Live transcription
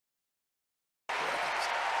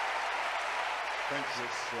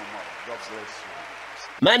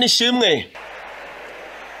Mana ishimwe,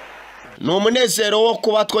 ni umunezero wo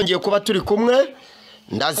kuba twongeye kuba turi kumwe.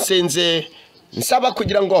 Ndasenze nsaba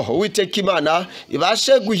kugira ngo Uwiteka Imana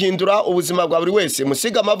ibashe guhindura ubuzima bwa buri wese,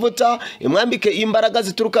 musiga amavuta, imwambike imbaraga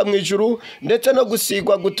zituruka mu ijuru ndetse no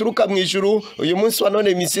gusigwa guturuka mu ijuru uyu munsi wa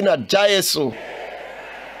none mu izina rya Yesu.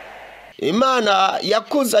 Imana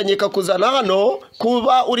yakuzanye ikakuzana hano,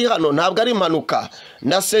 kuba uri hano ntabwo ari impanuka.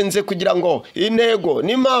 Ndasenze kugira ngo intego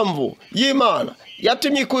n'impamvu y'Imana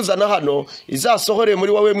yatumye ikuzana hano izasohore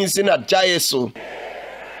muri wowe mu izina rya Yesu.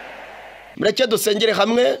 Mureke dusengere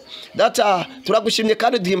hamwe. Data, turagushimye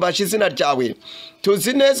kandi duhimbaje izina ryawe.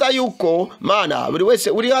 Tuzi neza yuko Mana buri wese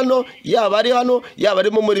uri hano, yaba ari hano yaba ari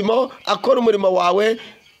mu murimo akora umurimo wawe,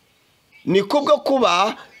 ni kubwo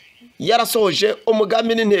kuba yarasohoje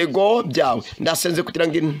umugambi n'intego byawe. Ndasenze kugira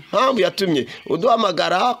ngo impamvu yatumye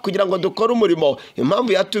uduhamagara kugira ngo dukore umurimo,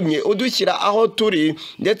 impamvu yatumye udushyira aho turi,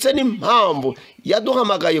 ndetse n'impamvu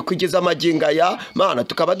yaduhamagaye kugeza amagingo aya Mana,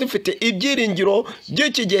 tukaba dufite ibyiringiro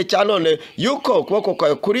by'iki gihe cya none yuko ukuboko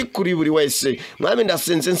kwawe kuri buri wese. Mwami,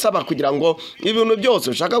 ndasenze nsaba kugira ngo ibintu byose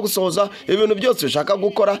ushaka gusohoza, ibintu byose ushaka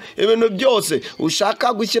gukora, ibintu byose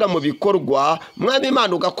ushaka gushyira mu bikorwa, Mwami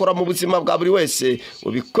Imana, ugakora mu buzima bwa buri wese,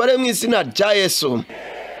 ubikore mu izina rya Yesu.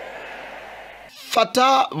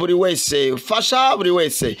 Fata buri wese, ufasha buri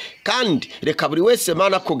wese, kandi reka buri wese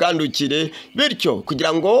Mana kugandukire, bityo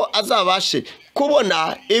kugira ngo azabashe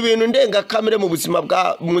kubona ibintu ndengakamere mu buzima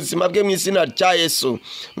bwe mu izina rya Yesu.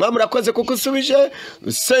 Mwami, urakoze kuko usubije,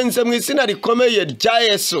 usenze mu izina rikomeye rya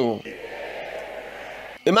Yesu.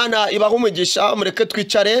 Imana ibahe umugisha. Mureke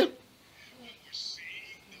twicare.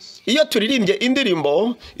 Iyo turirimbye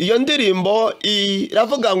indirimbo, iyo ndirimbo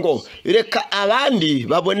iravuga ngo reka abandi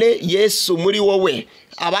babone Yesu muri wowe,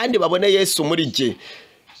 abandi babone Yesu muri jye.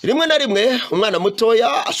 Rimwe na rimwe umwana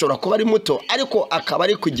mutoya ashobora kuba ari muto ariko akaba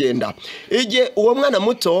ari kugenda. Igihe uwo mwana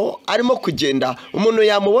muto arimo kugenda, umuntu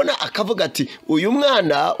yamubona akavuga ati uyu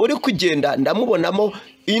mwana uri kugenda ndamubonamo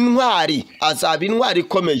intwari, azaba intwari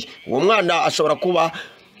ikomeye. Uwo mwana ashobora kuba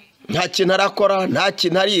nta kintu arakora, nta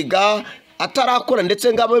kintu ariga, atarakora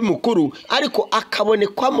ndetse ngo abe mukuru, ariko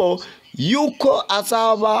akabonekwamo yuko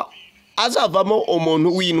azavamo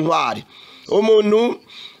umuntu w'intwari. Umuntu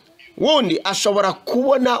wundi ashobora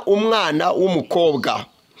kubona umwana w'umukobwa,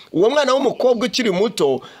 uwo mwana w'umukobwa ukiri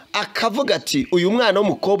muto akavuga ati uyu mwana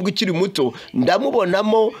w'umukobwa ukiri muto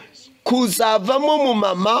ndamubonamo kuzavamo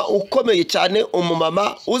umumama ukomeye cyane,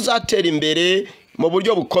 umumama uzatera imbere mu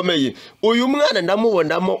buryo bukomeye. Uyu mwana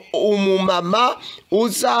ndamubonamo umumama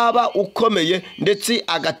uzaba ukomeye ndetse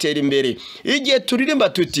agatera imbere. Igihe turirimba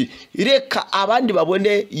tuti reka abandi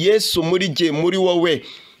babone Yesu muri jye, muri wowe,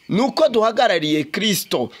 nuko duhagarariye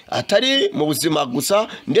Kristo, atari mu buzima gusa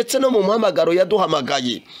ndetse no mu muhamagaro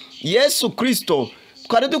yaduhamagaye. Yesu Kristo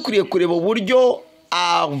twari dukwiriye kureba uburyo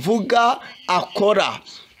avuga, akora.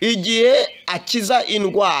 Igihe akiza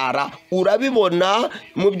indwara urabibona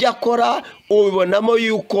mu byo akora, ubibonamo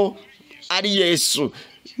yuko ari Yesu.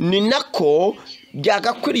 Ni nako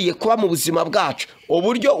byagakwiriye kuba mu buzima bwacu.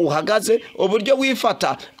 Uburyo uhagaze, uburyo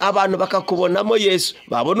wifata, abantu bakakubonamo Yesu.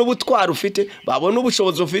 Babona ubutwari ufite, babona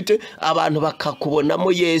ubushobozi ufite, abantu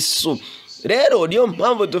bakakubonamo Yesu. Rero niyo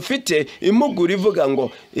mpamvu dufite impuguro ivuga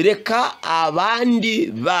ngo reka abandi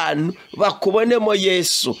bantu bakubonemo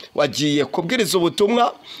Yesu. Wagiye kubwiriza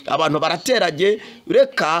ubutumwa, abantu barateranye,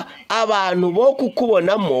 reka abantu bo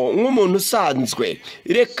kukubonamo nk'umuntu usanzwe,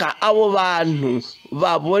 reka abo bantu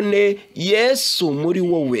babone Yesu muri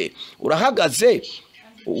wowe.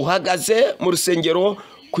 Uhagaze mu rusengero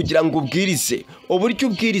kugira ngo ubwirize. Uburyo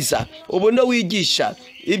ubwiriza, ubone wigisha,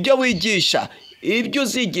 ibyo wigisha, ibyo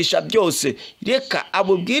uzigisha byose, reka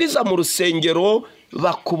abubwiriza mu rusengero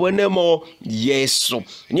bakubonemo Yesu.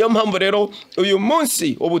 Niyo mpamvu rero uyu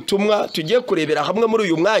munsi ubutumwa tugiye kurebera hamwe muri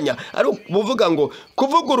uyu mwanya ari buvuga ngo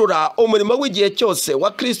kuvugurura umurimo w'igihe cyose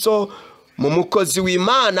wa Kristo mu mukozi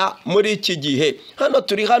w'Imana muri iki gihe. Hano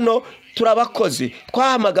turi hano turabakozi,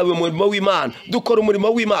 twahamagawe umurimo w'Imana, dukora umurimo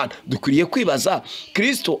w'Imana. Dukwiriye kwibaza,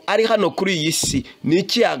 Kristo ari hano kuri iyi si ni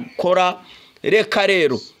iki yakora? Reka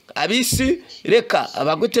rero abisi, reka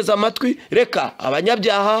abaguteza amatwi, reka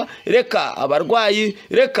abanyabyaha, reka abarwayi,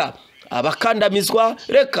 reka abakandamizwa,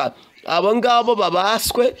 reka abo ngabo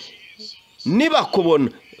babaswe,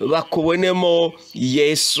 nibakubona bakubonemo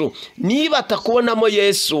Yesu. Niba atakubonamo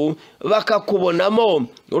Yesu, bakakubonamo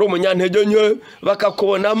uri umunyantege nke,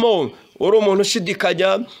 bakakubonamo uri umuntu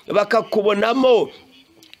ushidikanya, bakakubonamo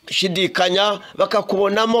shidikanya,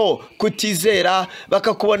 bakakubonamo kutizera,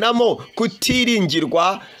 bakakubonamo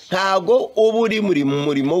kutiringirwa, ntago uba uri mu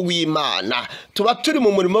murimo w'Imana. Tuba turi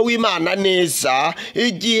mu murimo w'Imana neza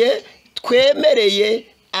igihe twemereye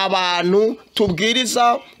abantu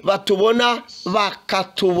tubwiriza batubona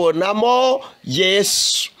bakatubonamo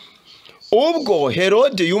Yesu. Ubwo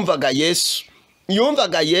Herode yumvaga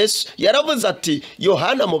Yesu yaravuze ati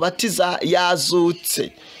Yohana Mubatiza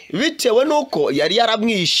yazutse, bitewe nuko yari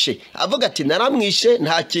yaramwishe, avuga ati naramwishe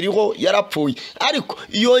ntakiriho yarapfuye, ariko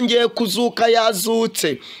yongeye kuzuka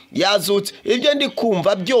yazutse. Ibyo ndi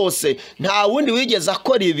kumva byose nta wundi wigeze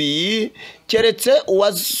akora ibi keretse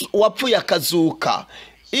uwapfuye akazuka.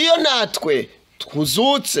 Iyo natwe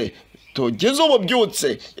tuzutse tugize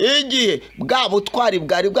ububyutse, igihe bwa butwari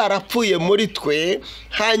bwari bwarapfuye muri twe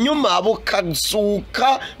hanyuma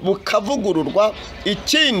bukazuka bukavugururwa,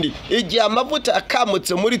 ikindi igihe amavuta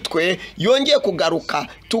yakamutse muri twe yongeye kugaruka,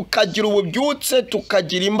 tukagira ububyutse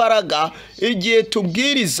tukagira imbaraga, igihe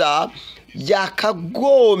tubwiriza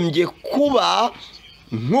byakagombye kuba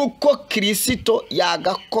nk'uko Kristo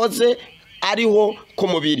yagakoze ariho ku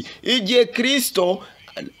mubiri. Igihe Kristo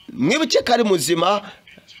mwibuke ko ari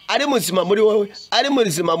muzima muri wowe, ari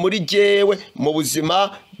muzima muri jyewe, mu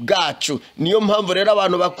buzima bwacu. Niyo mpamvu rero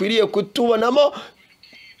abantu bakwiriye kutubonamo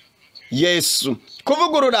Yesu,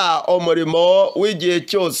 kuvugurura umurimo w'igihe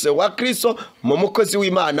cyose wa Kristo mu mukozi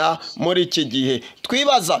w'Imana muri iki gihe.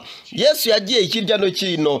 Twibaza, Yesu yagiye hirya no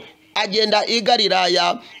hino, agenda i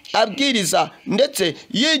Galilaya abwiriza ndetse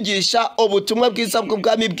yigisha ubutumwa bwiza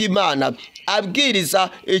bw'ubwami bw'Imana, abwiriza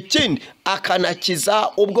ikindi akanakiza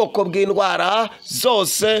ubwoko bw'indwara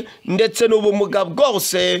zose ndetse n'ubumuga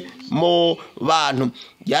bwose mu bantu.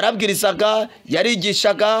 Yarabwirizaga,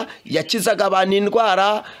 yarigishaga, yakizaga abantu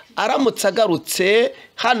indwara. Aramutse agarutse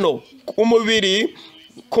hano ku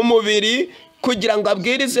mubiri kugira ngo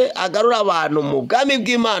abwirize agarure abantu mu bwami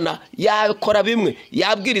bw'Imana, yakora bimwe,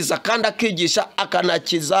 yabwiriza kandi akigisha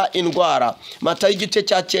akanakiza indwara. Matayo igice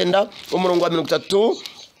cya 9 umurongo wa 35.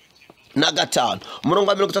 Umurongo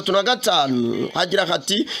wa 35 hagira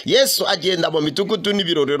hati Yesu agenda mu midugudu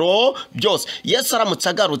n'ibirorero byose. Yesu aramutse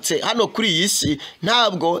agarutse hano kuri iyi si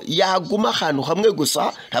ntabwo yaguma ahantu hamwe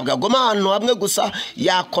gusa,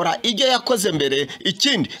 yakora ibyo yakoze mbere.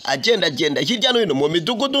 Ikindi agenda hirya no hino mu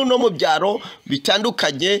midugudu no mu byaro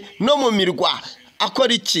bitandukanye no mu mirwa.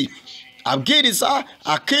 Akora iki? Abwiriza,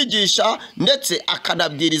 akigisha ndetse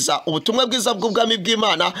akanabwiriza ubutumwa bwiza bw'ubwami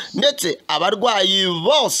bw'Imana, ndetse abarwayi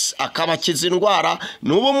bose akabakiza indwara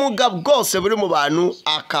n'ubumuga bwose buri mu bantu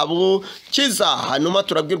akabukiza. Hanyuma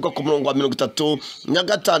turabwirwa ku murongo wa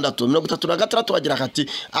 36 bagira hati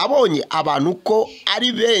abonye abantu ko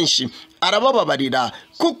ari benshi arabababarira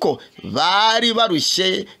kuko bari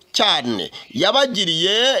barushye cyane,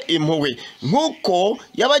 yabagiriye impuhwe nk'uko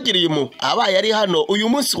yabagiriye impuhwe abaye ari hano uyu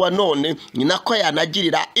munsi wa none, ni nako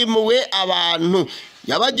yanagirira impuhwe abantu.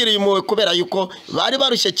 Yabagiriye impuhwe kubera yuko bari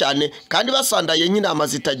barushye cyane kandi basandaye nk'intama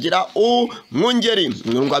zitagira umwungeri.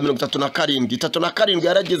 Umurongo wa 37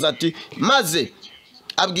 yaragize ati maze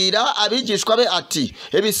abwira abigishwa be ati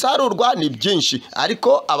ibisarurwa ni byinshi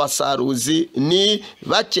ariko abasaruzi ni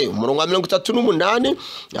bake. Umurongo wa 38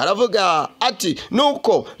 aravuga ati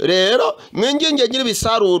nuko rero mwinginge nyiri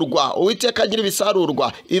bisarurwa, Uwiteka nyiri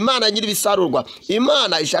bisarurwa, Imana nyiri bisarurwa.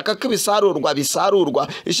 Imana ishaka ko bisarurwa,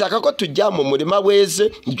 ishaka ko tujya mu murima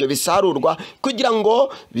weze ibyo bisarurwa kugira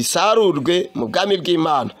ngo bisarurwe mu bwami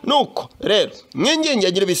bw'Imana. Nuko rero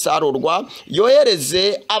mwinginge nyiri bisarurwa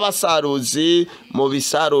yohereze abasaruzi mu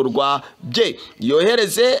bisarurwa bye,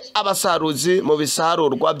 yohereze abasaruzi mu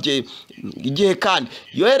bisarurwa bye. Igihe kandi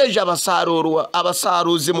yohereje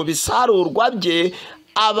abasaruzi mu bisarurwa bye,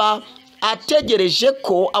 aba ategereje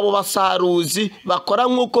ko abo basaruzi bakora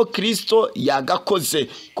nk'uko Kristo yagakoze.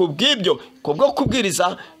 Kubw'ibyo, kubwo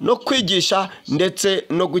kubwiriza no kwigisha ndetse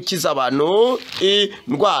no gukiza abantu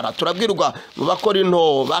indwara. Turabwirwa mu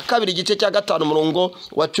Bakorinto ba 2 igice cya 5 umurongo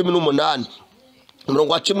wa 18.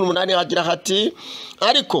 Umurongo wa 18 hagira hati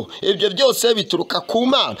ariko ibyo byose bituruka ku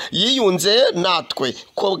Mana yiyunze natwe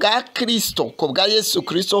ko bwa Kristo, ko bwa Yesu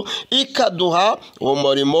Kristo, ikaduha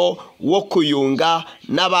umurimo wo kuyunga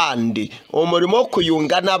n'abandi. Umurimo wo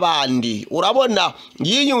kuyunga n'abandi, urabona,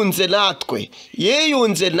 yiyunze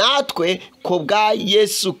natwe ko bwa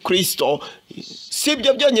Yesu Kristo. Si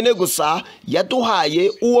ibyo byonyine gusa,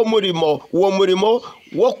 yaduhaye uwo murimo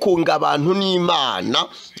wo kunga abantu n'Imana.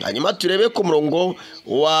 Hanyuma turebe ku murongo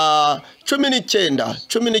wa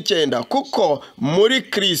 19 kuko muri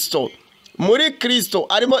Kristo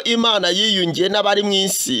arimo Imana yiyungiye n'abari mu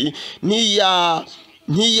isi,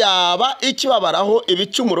 ntiyaba ikibabaraho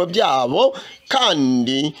ibicumuro byabo,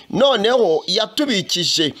 kandi noneho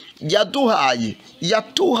yatubikije, yaduhaye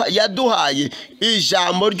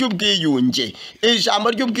ijambo ry'ubwiyunge,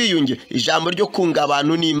 ijambo ryo kunga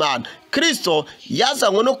abantu n'Imana. Kristo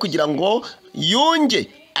yazanywe no kugira ngo yunge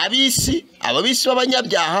ab'isi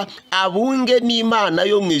b'abanyabyaha abunge n'Imana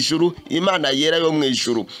yo mu ijuru, Imana yera yo mu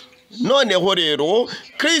ijuru. Noneho rero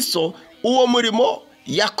Kristo uwo murimo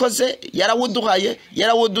yakoze, yarawuduhaye,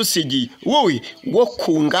 yarawudusigiye wowe wo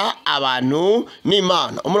kunga abantu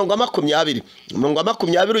n'Imana. Umurongo wa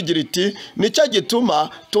 20 ugira iti nicyo gituma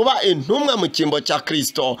tuba intumwa mu cyimbo cya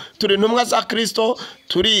Kristo. Turi intumwa za Kristo,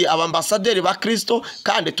 turi abambasaderi ba Kristo,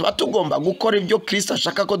 kandi tuba tugomba gukora ibyo Kristo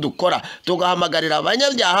ashaka ko dukora, tugahamagarira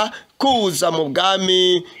abanyabyaha kuza mu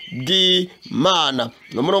bwami bw'Imana.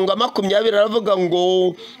 Umurongo wa 20 aravuga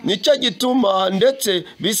ngo nicyo gituma ndetse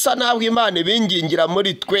bisa naho Imana ibingingira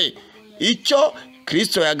muri twe. Icyo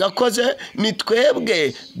Kristo yagakoze ni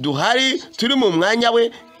twebwe duhari turi mu mwanya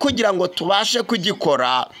we kugira ngo tubashe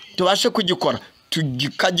kugikora,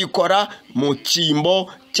 tukagikora mu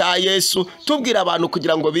cyimbo cya Yesu, tubwira abantu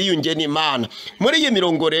kugira ngo biyunge n'Imana. Muri iyi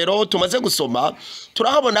mirongo rero tumaze gusoma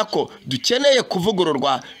turahabona ko dukeneye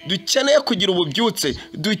kuvugururwa, dukeneye kugira ububyutse,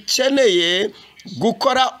 dukeneye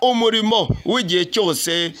gukora umurimo w'igihe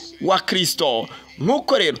cyose wa Kristo.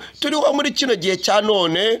 Nkuko rero turiho muri kino gihe cya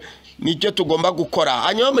none nicyo tugomba gukora.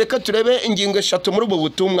 Hanyuma mureke turebe ingingo 3 muri ubu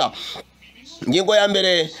butumwa. Ingingo ya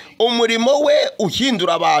mbere, umurimo we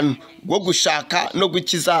uhindura abantu wo gushaka no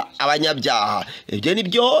gukiza abanyabyaha. Ibyo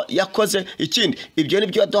nibyo yakoze. Ikindi, ibyo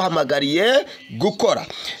nibyo yaduhamagariye gukora.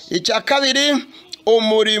 Icya kabiri,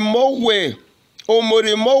 umurimo we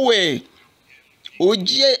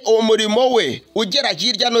ugera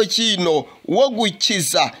hirya no hino wo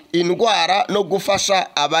gukiza indwara no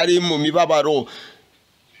gufasha abari mu mibabaro.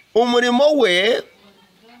 Umurimo we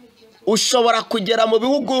ushobora kugera mu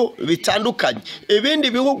bihugu bitandukanye, ibindi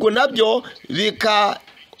bihugu nabyo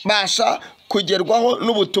bikabasha kugerwaho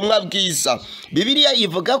n'ubutumwa bwiza. Bibiliya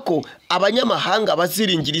ivuga ko abanyamahanga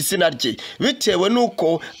baziringira izina rye, bitewe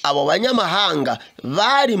nuko abo banyamahanga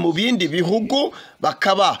bari mu bindi bihugu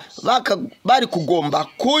bakaba bari kugomba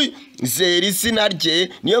kwizera izina rye.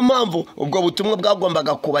 Niyo mpamvu ubwo butumwa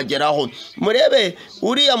bwagombaga kubageraho. Murebe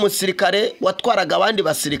uriya musirikare watwaraga abandi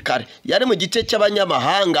basirikare yari mu gice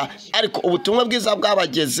cy'abanyamahanga, ariko ubutumwa bwiza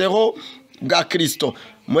bwabagezeho bwa Kristo.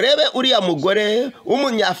 Murebe uriya mugore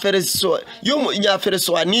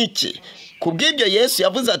w'umunyaferesowanike. Kubw'ibyo Yesu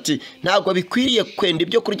yavuze ati ntabwo bikwiriye kwenda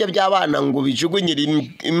ibyo kurya by'abana ngo bijugunyire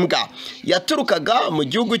imbwa. Yaturukaga mu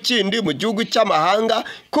gihugu kindi, mu gihugu cy'amahanga,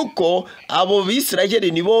 kuko abo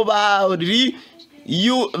Bisirayeli nibo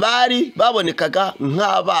bari babonekaga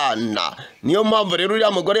nk'abana. Niyo mpamvu rero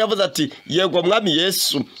uriya mugore yavuze ati yego mwami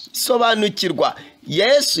Yesu, sobanukirwa.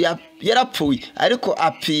 Yesu yarapfuye ariko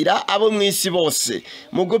apfira abo mu isi bose.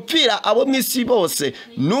 Mu gupfira abo mu isi bose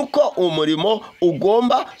nuko umurimo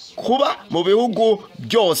ugomba kuba mu bihugu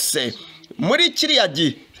byose. Muri kiriya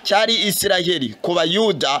gihe cyari Isiraheli ku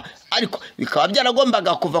Bayuda, ariko bikaba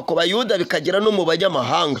byaragombaga kuva ku Bayuda bikagera no mu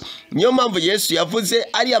banyamahanga. Niyo mpamvu Yesu yavuze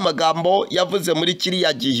ariya magambo yavuze muri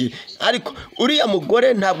kiriya gihe. Ariko uriya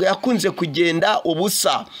mugore ntabwo yakunze kugenda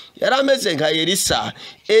ubusa, yari ameze nka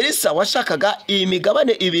Elisa washakaga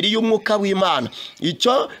imigabane 2 y'umwuka w'Imana.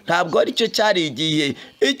 Icyo ntabwo ari cyo cyari igihe,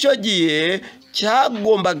 icyo gihe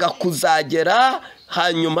cyagombaga kuzagera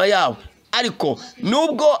hanyuma yawe. Ariko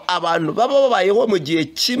nubwo abantu baba babayeho mu gihe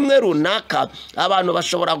kimwe runaka, abantu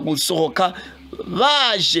bashobora gusohoka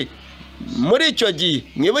baje muri icyo gihe.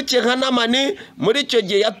 Mwibuke nka Namani, muri icyo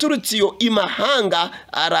gihe yaturutse iyo imahanga,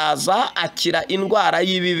 araza akira indwara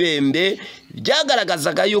y'ibibembe.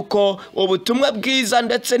 Byagaragazaga yuko ubutumwa bwiza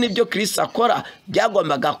ndetse n'ibyo Kristo akora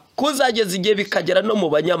byagombaga kuzageza igihe bikagera no mu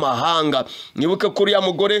banyamahanga. Mwibuke kuri ya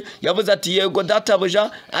mugore yavuze ati yego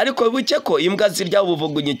databuja, ariko wibuke ko imbwa zirya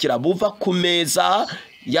ubuvugunyikira buva ku meza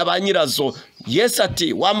ya ba nyirazo. Yesu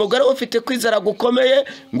ati wa mugore ufite kwizera gukomeye,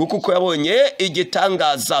 nguko uko yabonye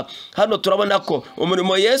igitangaza. Hano turabona ko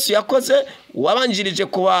umurimo Yesu yakoze wabanjirije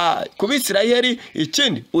ku Bisirayeli,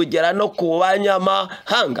 ikindi ugera no ku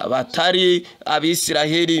banyamahanga batari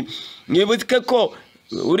Abisirayeli. Mwibuke ko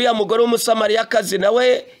uriya mugore w'umusamariyakazi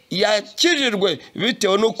nawe yakijijwe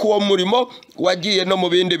bitewe n'uko uwo murimo wagiye no mu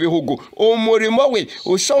bindi bihugu. Umurimo we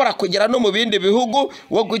ushobora kugera no mu bindi bihugu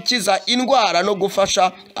wo gukiza indwara no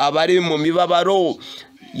gufasha abari mu mibabaro.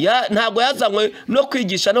 Ntabwo yazanywe no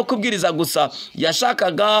kwigisha no kubwiriza gusa,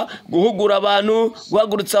 yashakaga guhugura abantu,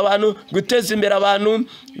 guhagurutsa abantu, guteza imbere abantu,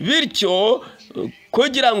 bityo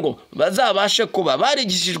kugira ngo bazabashe kuba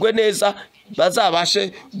barigishijwe neza,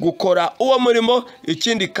 bazabashe gukora uwo murimo,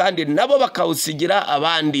 ikindi kandi nabo bakawusigira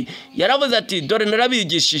abandi. Yaravuze ati dore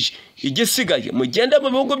narabigishije, igisigaye mugende mu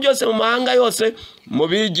bihugu byose mu mahanga yose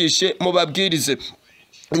mubigishe mubabwirize.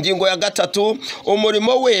 Ingingo ya 3,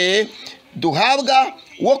 umurimo we duhabwa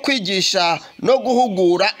wo kwigisha no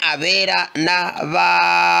guhugura abera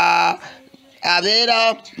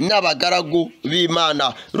abera n'abagaragu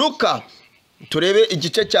b'Imana. Luka turebe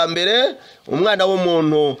igice cya mbere, umwana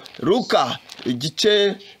w'umuntu. Luka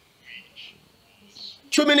igice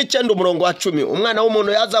 19 umurongo wa 10. Umwana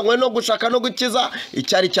w'umuntu yazanywe no gushaka no gukiza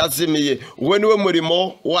icyari cyazimiye. Uwe niwe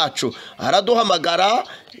murimo wacu.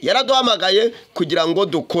 Yaraduhamagaye kugira ngo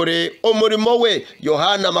dukore umurimo we.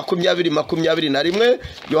 Yohana 20:21.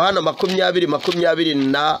 Yohana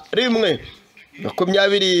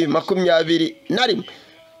 20:21.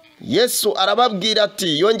 Yesu arababwira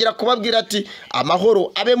ati, yongera kubabwira ati,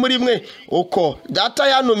 amahoro abe muri mwe. Uko data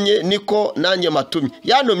yantumye niko nanjye matumye.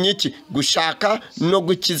 Yantumye iki? Gushaka no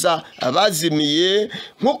gukiza abazimiye.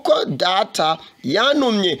 Nkuko data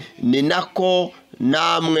yantumye ni nako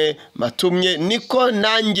namwe matumye, niko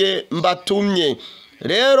nanjye mbatumye.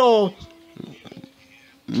 Rero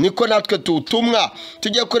niko natwe tutumwa.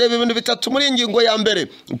 Tugiye kureba ibintu bitatu muri ingingo ya mbere.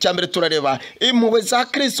 Icya mbere turareba impuhwe za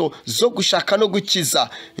Kristo zo gushaka no gukiza.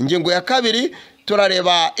 Ingingo ya kabiri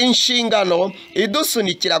turareba inshingano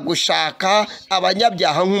idusunikira gushaka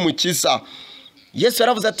abanyabyaha nk'umukiza. Yesu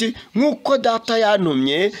yaravuze ati, nkuko data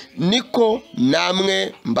yantumye niko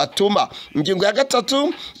namwe mbatuma. Ingingo ya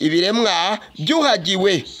gatatu, ibiremwa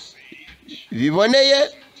byuhagiwe, biboneye,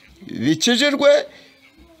 bikijijwe,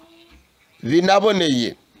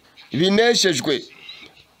 binaboneye, bineshejwe.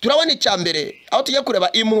 Turabona icya mbere aho tujya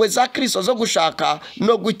kureba impuhwe za Kristo zo gushaka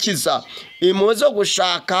no gukiza. Impuhwe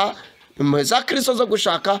za Kristo zo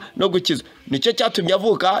gushaka no gukiza nicyo cyatumye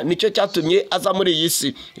avuka, nicyo cyatumye aza muri iyi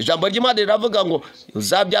si. Ijambo ry'Imana riravuga ngo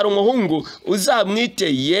uzabyara umuhungu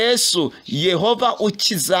uzamwite Yesu, Yehova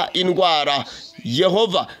ukiza indwara.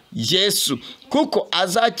 Yehova Yesu, kuko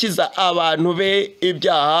azakiza abantu be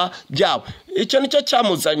ibyaha byabo. Icyo nicyo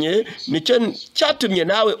cyamuzanye, nicyo cyatumye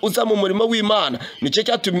nawe uza mu murimo w'Imana. Nicyo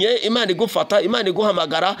cyatumye Imana igufata, Imana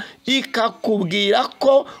iguhamagara, ikakubwira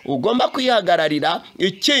ko ugomba kuyihagararira,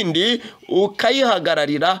 ikindi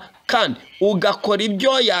ukayihagararira kandi ugakora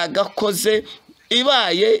ibyo yagakoze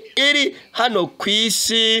ibaye iri hano ku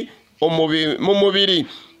isi mu mubiri.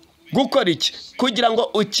 Gukora iki? Kugira ngo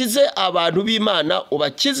ukize abantu b'Imana,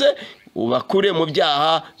 ubakize, ubakure mu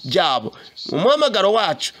byaha byabo. Umuhamagaro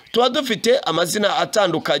wacu tuba dufite amazina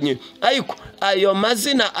atandukanye, ariko ayo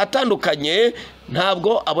mazina atandukanye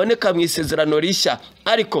ntabwo aboneka mu isezerano rishya.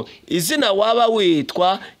 Ariko izina waba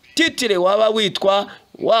witwa, titire waba witwa,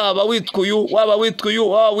 waba witwa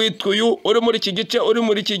uyu, uri muri iki gice, uri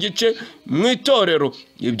muri iki gice mu itorero,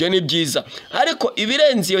 ibyo ni byiza. Ariko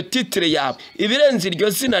ibirenze iyo titire yawe, ibirenze iryo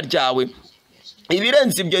zina ryawe,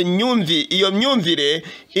 ibirenze iyo myumvire,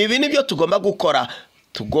 ibi nibyo tugomba gukora.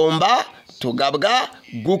 Tugabwa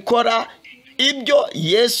gukora ibyo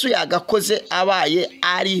Yesu yagakoze abaye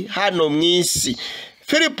ari hano mu isi.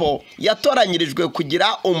 Filipo yatoranyirijwe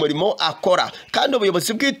kugira umurimo akora, kandi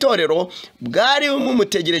ubuyobozi bw'itorero bwari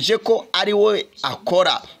bumutegereje ko ari we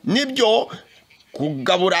akora. Nibyo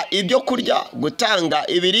kugabura ibyo kurya, gutanga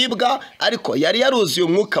ibiribwa, ariko yari yaruzuye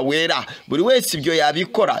umwuka wera. Buri wese ibyo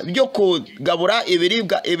yabikora, byo kugabura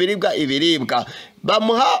ibiribwa.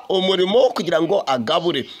 Bamuha umurimo kugira ngo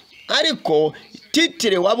agabure. Ariko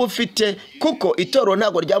titire waba ufite, kuko itorero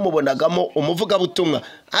ntabwo ryamubonagamo umuvugabutumwa.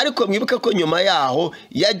 Ariko mwibuke ko nyuma yaho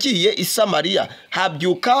yagiye i Samariya,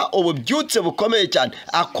 habyuka ububyutse bukomeye cyane,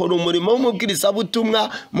 akora umurimo w'umubwirizabutumwa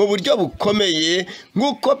mu buryo bukomeye,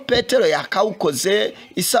 nk'uko Petero yakawukoze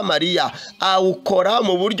i Samariya, awukora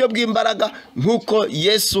mu buryo bw'imbaraga nk'uko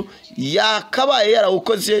Yesu yakabaye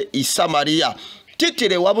yarawukoze i Samariya.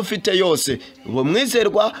 Titire waba ufite yose,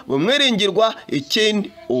 bumwizerwa, bumwiringirwa,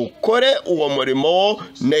 ikindi ukore uwo murimo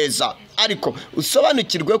neza. Ariko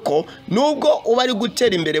usobanukirwe ko nubwo uba ari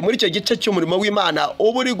gutera imbere muri icyo gice cy'umurimo w'Imana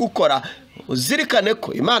uba uri gukora, uzirikane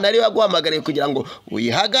ko Imana ariyo yaguhamagariye kugira ngo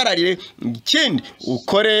uyihagararire. Ikindi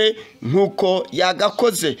ukore nk'uko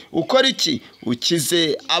yagakoze. Ukora iki?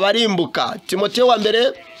 Ukize abarimbuka. Timoteyo wa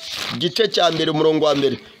mbere igice cya mbere umurongo wa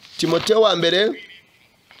mbere. Timoteyo wa mbere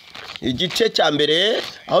igice cya mbere,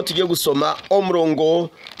 aho tugiye gusoma umurongo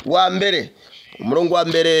wa mbere. Umurongo wa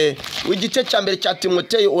mbere w'igice cya mbere cya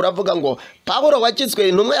Timoteyo uravuga ngo, Pawulo wagizwe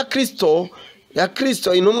intumwa ya Kristo,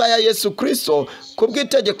 intumwa ya Yesu Kristo,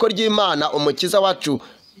 kubw'itegeko ry'Imana umukiza wacu,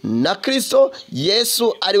 na Kristo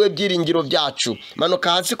Yesu ariwe byiringiro byacu.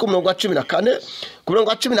 Manuka hasi ku murongo wa 14. Ku murongo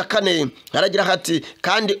wa 14 haragira hati,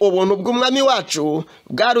 kandi ubuntu bw'umwami wacu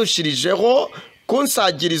bwarushirijeho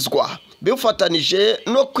kunsagirizwa, bifatanije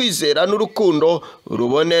no kwizera n'urukundo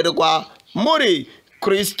rubonerwa muri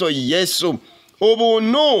Kristo Yesu.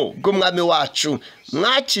 Ubuntu bw'umwami wacu,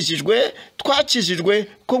 twakijijwe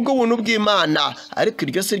kubw'ubuntu bw'Imana, ariko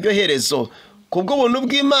iryo si ryo herezo. Kubw'ubuntu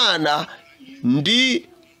bw'Imana ndi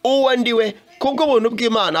uwo ndiwe kubw'ubuntu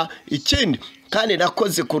bw'Imana. Ikindi kandi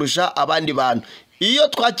nakoze kurusha abandi bantu. Iyo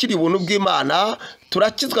twakiriye ubuntu bw'Imana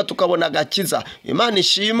turakizwa tukabona agakiza. Imana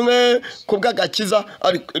ishimwe kubw'agakiza,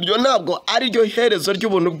 ariko iryo ntabwo ari ryo herezo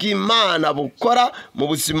ry'ubuntu bw'Imana bukora mu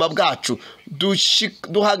buzima bwacu.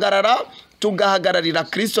 Duhagarara tugahagararira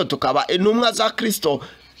Kristo, tukaba intumwa za Kristo,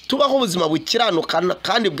 tubaho ubuzima bukiranuka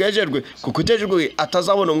kandi bwejejwe, kuko utejejwe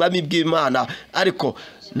atazabona ubwami bw'Imana. Ariko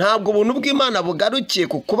ntabwo ubuntu bw'Imana bugarukiye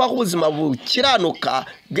ku kubaho ubuzima bukiranuka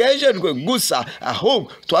bwejejwe gusa,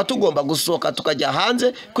 ahubwo tuba tugomba gusohoka tukajya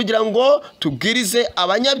hanze kugira ngo tubwirize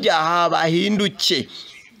abanyabyaha bahinduke.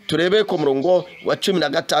 Turebe ku murongo wa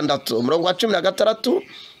 16, umurongo wa 16,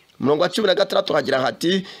 umurongo wa 16 hagira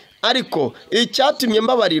hati: ariko icyatumye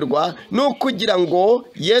mbabarirwa ni ukugira ngo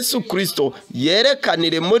Yesu Kristo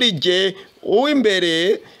yerekanire muri jye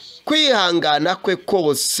uw'imbere kwihangana kwe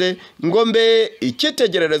kose, ngo mbe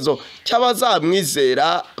icyitegererezo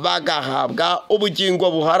cy'abazamwizera bagahabwa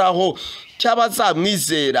ubugingo buharaho,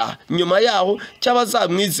 cy'abazamwizera nyuma yaho,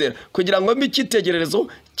 cy'abazamwizera kugira ngo mbe icyitegererezo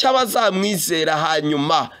cy'abazamwizera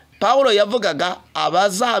hanyuma. Pawulo yavugaga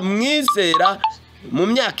abazamwizera mu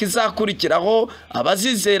myaka izakurikiraho,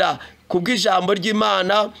 abazizera kubw'ijambo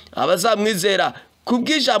ry'Imana, abazamwizera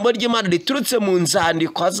kubw'ijambo ry'Imana riturutse mu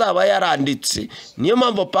nzandiko azaba yaranditse. Niyo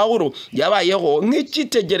mpamvu Pawulo yabayeho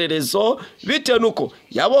nk'icyitegererezo, bitewe nuko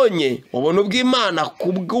yabonye ubuntu bw'Imana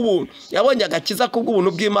yabonye agakiza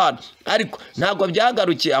kubw'ubuntu bw'Imana. Ariko ntabwo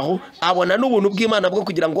byagarukiye aho, abona n'ubuntu bw'Imana bwo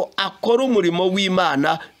kugira ngo akore umurimo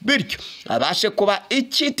w'Imana, bityo abashe kuba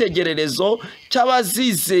icyitegererezo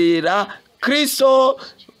cy'abazizera Kristo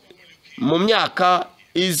mu myaka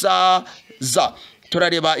izaza.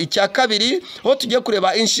 Turareba icya kabiri, aho tugiye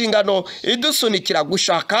kureba inshingano idusunikira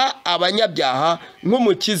gushaka abanyabyaha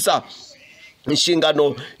nk'umukiza.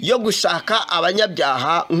 Inshingano yo gushaka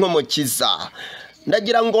abanyabyaha nk'umukiza.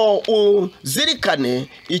 Ndagira ngo uzirikane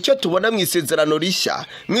icyo tubona mu isezerano rishya.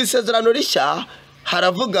 Mu isezerano rishya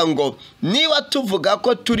haravuga ngo niba tuvuga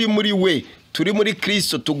ko turi muri we, turi muri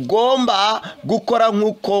Kristo, tugomba gukora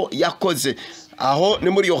nk'uko yakoze. Aho ni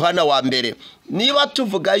muri Yohana wa mbere. Niba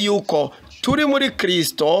tuvuga yuko turi muri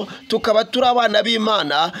Kristo, tukaba turi abana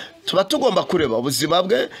b'Imana, tuba tugomba kureba ubuzima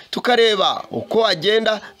bwe, tukareba uko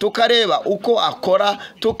agenda, tukareba uko akora,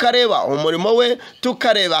 tukareba umurimo we,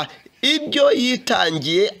 tukareba ibyo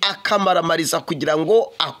yitangiye akamaramariza kugira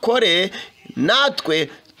ngo akore, natwe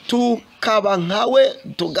tukaba nkawe,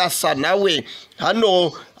 tugasa nawe.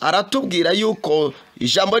 Hano aratubwira yuko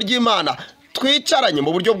ijambo ry'Imana twicaranye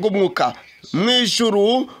mu buryo bw'umwuka mu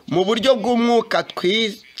ijuru, mu buryo bw'umwuka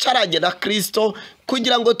twicaranye na Kristo,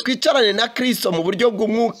 kugira ngo twicarane na Kristo mu buryo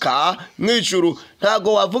bw'umwuka mu ijuru.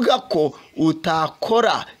 Ntago wavuga ko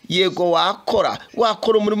utakora. Yego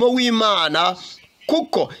wakora umurimo w'Imana,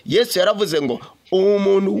 kuko Yesu yaravuze ngo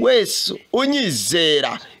umuntu wese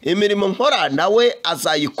unyizera imirimo nkora nawe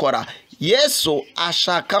azayikora. Yesu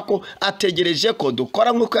ashaka ko, ategereje ko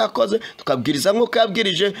dukora nk'uko yakoze, tukabwiriza nk'uko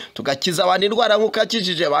yabwirije, tugakiza abantu indwara nk'uko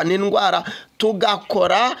yakijije abantu indwara,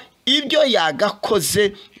 tugakora ibyo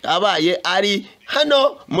yagakoze abaye ari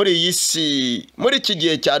hano muri iyi si, muri iki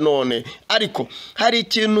gihe cya none. Ariko hari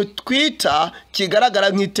ikintu twita kigaragara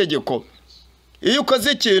nk'itegeko. Iyo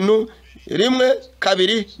ukoze ikintu rimwe,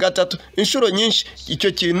 kabiri, gatatu, inshuro nyinshi,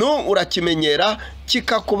 icyo kintu urakimenyera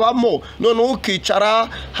kikakubamo, none ukicara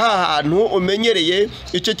hantu umenyereye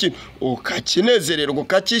icyo kintu ukakinezererwa,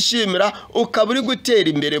 ukakishimira, ukaba uri gutera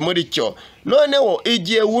imbere muri cyo. Noneho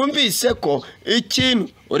igihe wumvise ko ikintu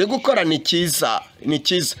uri gukora ni cyiza,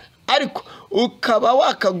 ariko ukaba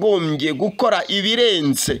wakagombye gukora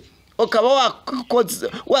ibirenze, ukaba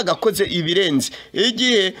wagakoze ibirenze,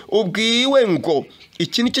 igihe ubwiwe ngo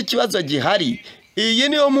iki nicyo kibazo gihari, iyi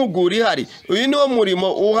niyo mpuguro ihari, uyu niwo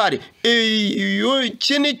murimo uhari,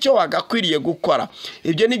 iki nicyo wagakwiriye gukora.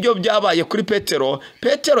 Ibyo nibyo byabaye kuri Petero.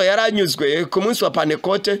 Petero yaranyuzwe ku munsi wa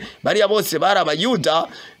Pentekote, bariya bose bari Abayuda,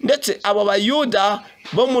 ndetse abo Bayuda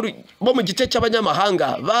bo mu gice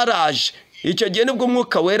cy'abanyamahanga baraje. Icyo gihe nibwo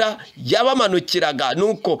Umwuka Wera yabamanukiraga,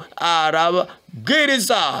 nuko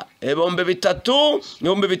arabwiriza, ibihumbi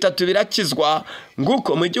bitatu birakizwa.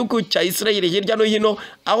 Nguko mu gihugu cya Isirayeli hirya no hino,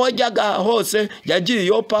 aho ajyaga hose, yagiye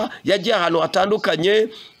Yopa, yagiye ahantu hatandukanye,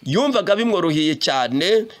 yumvaga bimworoheye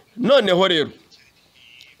cyane.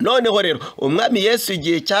 Noneho rero umwami Yesu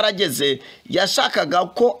igihe cyarageze, yashakaga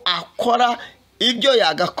ko akora ibyo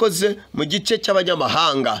yagakoze mu gice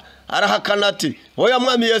cy'abanyamahanga. Arahakana ati, oya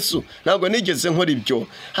mwami Yesu, ntabwo nigeze nkora ibyo.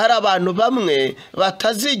 Hari abantu bamwe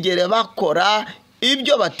batazigere bakora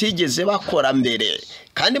ibyo batigeze bakora mbere,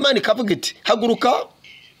 kandi Imana ikavuga iti, haguruka,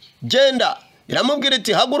 genda, iramubwira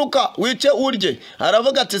iti haguruka wice urye.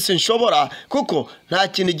 Aravuga ati sinshobora kuko nta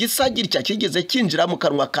kintu gisa gitya kigeze kinjira mu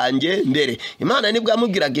kanwa kanjye mbere. Imana nibwo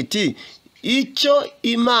yamubwiraga iti icyo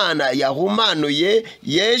Imana yahumanuye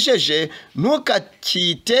yejeje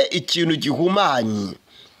ntukakite ikintu gihumanye.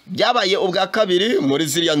 Byabaye ubwa kabiri muri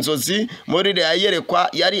ziriya nzozi, muri iriya yerekwa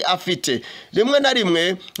yari afite. Rimwe na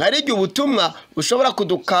rimwe hari igihe ubutumwa bushobora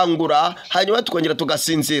kudukangura hanyuma tukongera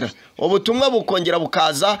tugasinzira. Ubutumwa bukongera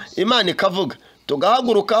bukaza, Imana ikavuga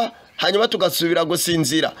tugahaguruka hanyuma tugasubira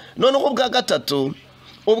gusinzira. Noneho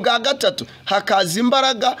ubwa gatatu hakaza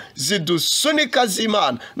imbaraga zidusunika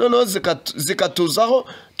z'Imana, noneho zikatuzaho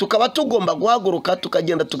tukaba tugomba guhaguruka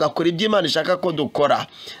tukagenda tugakora ibyo Imana ishaka ko dukora.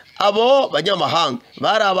 Abo banyamahanga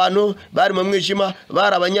bari abantu bari mu mwijima,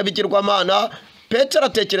 bari abanyabigirwamana. Petero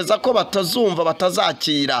atekereza ko batazumva,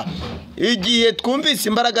 batazakira. Igihe twumvise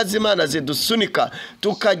imbaraga z'Imana zidusunika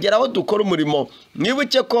tukageraho dukora umurimo.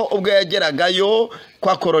 Nibuke ko ubwo yageragayo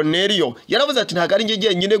kwa Koroneliyo yaravuze ati ntabwo ari njye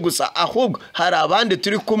jyenyine gusa, ahubwo hari abandi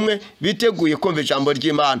turi kumwe biteguye kumva ijambo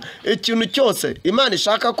ry'Imana. Ikintu cyose Imana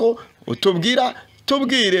ishaka ko utubwira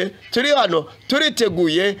tubwire, turi hano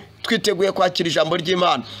turiteguye, twiteguye kwakira ijambo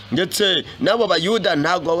ry'Imana. Ndetse nabo bayuda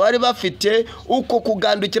ntabwo bari bafite uko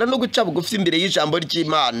kugandukira no guca bugufi imbere y'ijambo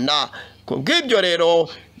ry'Imana. Kubw'ibyo rero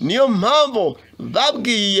niyo mpamvu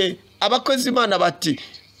babwiye abakozi Imana bati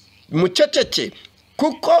muceceke,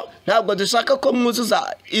 kuko ntabwo dushaka ko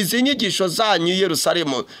mwuzuza izi nyigisho zanyu i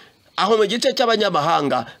Yerusalemu. Aho mu gice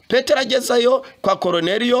cy'abanyamahanga Petero agezeyo kwa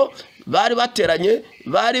Koroneliyo, bari bateranye,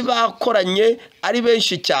 bari bakoranye ari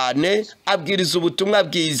benshi cyane, abwiriza ubutumwa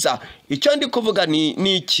bwiza. Icyo ndi kuvuga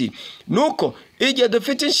ni iki? Nuko igihe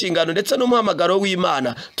dufite inshingano ndetse n'umuhamagaro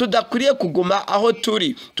w'Imana, tudakwiriye kuguma aho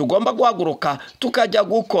turi, tugomba guhaguruka tukajya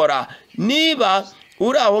gukora. Niba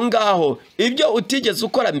uri aho ngaho ibyo utigeze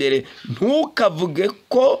ukora mbere, ntukavuge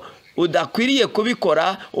ko udakwiriye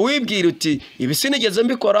kubikora, uwibwira uti ibi sinigeze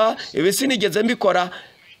mbikora.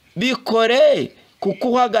 Bikore, kuko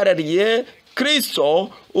uhagarariye Kristo,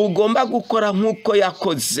 ugomba gukora nk'uko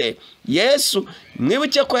yakoze. Yesu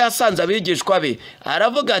mwibuke ko yasanze abigishwa be,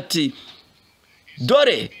 aravuga ati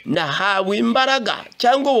dore nahawe imbaraga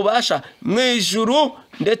cyangwa ububasha mu ijuru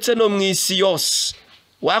ndetse no mu isi yose.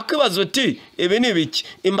 Wakwibaza uti ibi ni biki?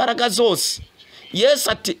 Imbaraga zose.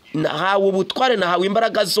 Yesu ati nahawe ubutware, nahawe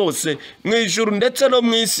imbaraga zose mu ijuru ndetse no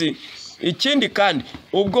mu isi. Ikindi kandi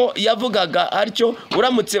ubwo yavugaga atyo,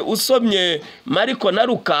 uramutse usomye Mariko na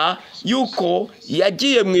Luka yuko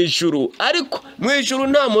yagiye mu ijuru, ariko mu ijuru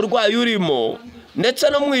nta murwayi urimo, ndetse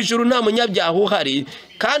no mu ijuru nta munyabyaha uhari.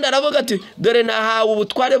 Kandi aravuga ati dore nahawe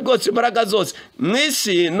ubutware bwose, imbaraga zose mu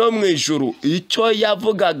isi no mu ijuru. Icyo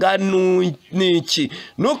yavugaga ni iki?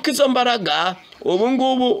 Nuko izo mbaraga ubu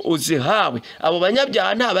ngubu uzihawe. Abo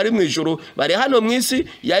banyabyaha nta bari mu ijuru, bari hano mu isi.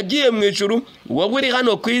 Yagiye mu ijuru, wowe uri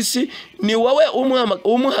hano ku isi, ni wowe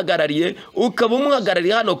umuhagarariye, ukaba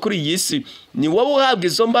umuhagarariye hano kuri iyi si. Ni wowe uhabwa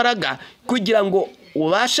izo mbaraga kugira ngo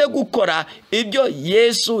ubashe gukora ibyo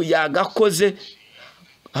Yesu yagakoze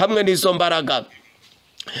hamwe n'izo mbaraga.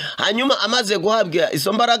 Hanyuma amaze guhabwa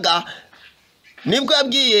izo mbaraga, nibwo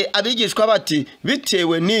yabwiye abigishwa bati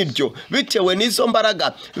bitewe n'ibyo, bitewe n'izo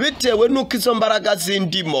mbaraga, bitewe n'uko izo mbaraga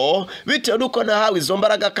zindimo, bitewe n'uko nahawe izo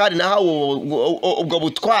mbaraga kandi nahawe ubwo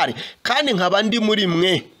butware, kandi nkaba ndi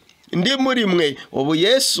muri mwe, ubu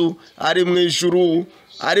Yesu ari mu ijuru.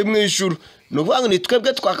 Ni ukuvuga ngo ni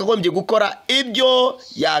twebwe twakagombye gukora ibyo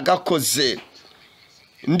yagakoze.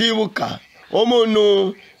 Ndibuka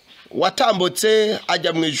umuntu watambutse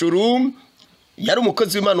ajya mu ijuru, yari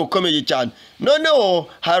umukozi w'Imana ukomeye cyane. Noneho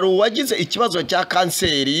hari uwagize ikibazo cya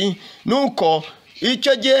kanseri, nuko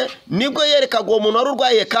icyo gihe nibwo yerekaga uwo muntu wari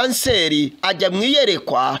urwaye kanseri, ajya mu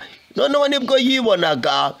iyerekwa. Noneho nibwo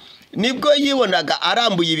yibonaga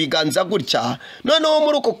arambuye ibiganza gutya. Noneho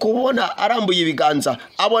muri uko kubona arambuye ibiganza,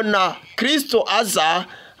 abona Kristo aza,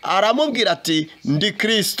 aramubwira ati ndi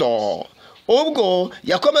Kristo. Ubwo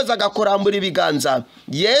yakomezaga kurambura ibiganza,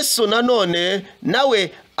 Yesu nanone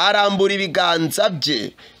nawe arambura ibiganza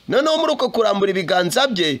bye. Noneho muri uko kurambura ibiganza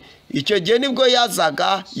bye, icyo gihe nibwo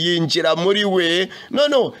yazaga yinjira muri we.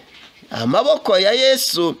 Noneho amaboko ya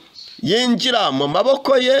Yesu yinjira mu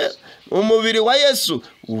maboko ye, umubiri wa Yesu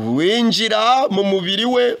winjira mu mubiri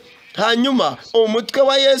we, hanyuma umutwe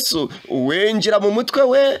wa Yesu winjira mu mutwe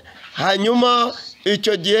we. Hanyuma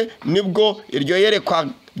icyo gihe nibwo iryo yerekwa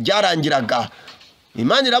byarangiraga.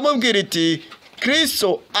 Imana iramubwira iti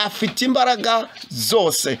Kristo afite imbaraga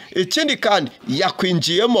zose. Ikindi kandi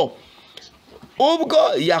yakwinjiyemo. Ubwo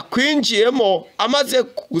yakwinjiyemo, amaze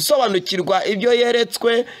gusobanukirwa ibyo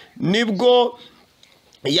yeretswe, nibwo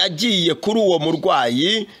yagiye kuri uwo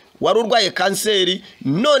murwayi wari urwaye kanseri,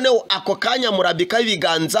 noneho ako kanya murambikaho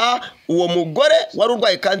ibiganza, uwo mugore wari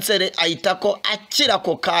urwaye kanseri ahita ko akira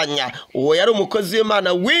ako kanya. Uwo yari umukozi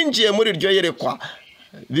w'Imana winjiye muri iryo yerekwa.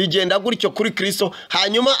 Bigenda gutyo kuri Kristo,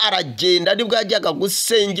 hanyuma aragenda nibwo yajyaga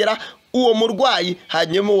gusengera uwo murwayi,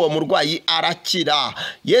 hanyuma uwo murwayi arakira.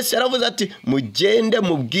 Yesu yaravuze ati mugende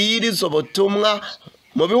mubwirize ubutumwa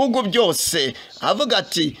mu bihugu byose, avuga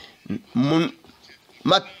ati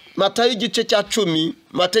Matayo igice cya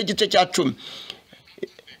 10,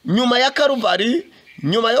 nyuma ya Karuvari,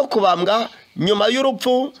 nyuma yo kubambwa, nyuma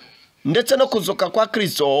y'urupfu ndetse no kuzuka kwa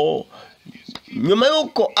Kristo, nyuma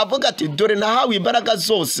yuko avuga ati dore nahawe imbaraga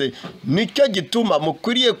zose, nicyo gituma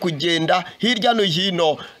mukwiriye kugenda hirya no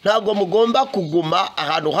hino. Ntabwo mugomba kuguma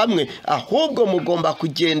ahantu hamwe, ahubwo mugomba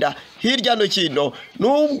kugenda hirya no hino.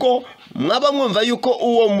 Nubwo mwaba mwumva yuko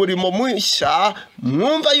uwo murimo mushya,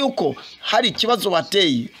 mwumva yuko hari ikibazo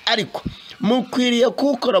bateye, ariko mukwiriye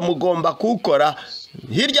kuwukora, mugomba kuwukora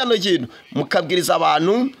hirya no hino, mukabwiriza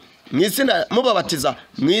abantu mwizina, mubabatiza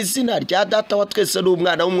mwizina rya Data wa twese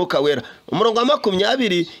n'Umwana w'Umwuka Wera. Umurongo wa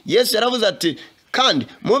 20 Yesu yaravuze ati kandi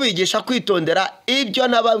mubigisha kwitondera ibyo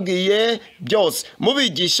nababwiye byose,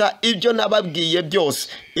 mubigisha ibyo nababwiye byose.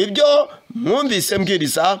 Ibyo mwumvise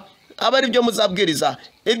mbwiriza aba ari byo muzabwiriza,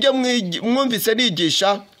 ibyo mwumvise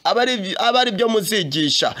nigisha aba ari byo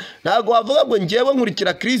muzigisha. Ntabwo wavuga ngo ngewe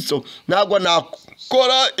nkurikira Kristo, ntabwo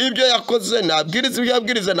nakora ibyo yakoze, nabwiriza ibyo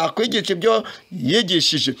yabwiriza, nakwigisha ibyo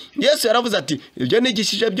yigishije. Yesu yaravuze ati ibyo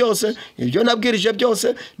nigishije byose, ibyo nabwirije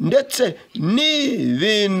byose, ndetse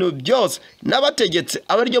n'ibintu byose nabategetse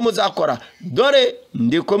aba ari byo muzakora. Dore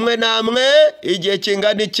ndi kumwe namwe igihe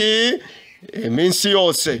kingana iki? Iminsi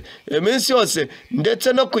yose,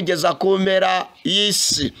 ndetse no kugeza ku mpera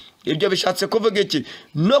y'isi. Ibyo bishatse kuvuga iki?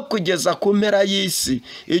 No kugeza ku mpera y'isi.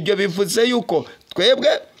 Ibyo bivuze yuko twebwe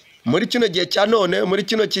muri kino gihe cya none, muri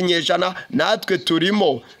kino kinyejana, natwe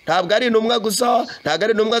turimo. Ntabwo ari intumwa gusa, ntabwo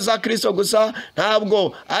ari intumwa za Kristo gusa,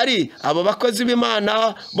 ntabwo ari abo bakozi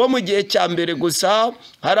b'Imana bo mu gihe cya mbere gusa.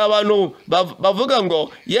 Hari abantu bavuga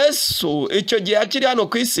ngo Yesu icyo gihe akiri hano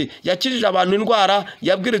ku isi yakijije abantu indwara,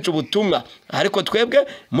 yabwirije ubutumwa, ariko twebwe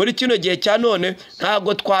muri kino gihe cya none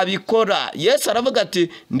ntabwo twabikora. Yesu aravuga ati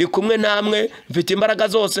ndi kumwe namwe, mfite imbaraga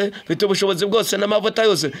zose, mfite ubushobozi bwose n'amavuta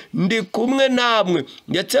yose, ndi kumwe namwe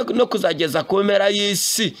ndetse no kuzageza ku mpera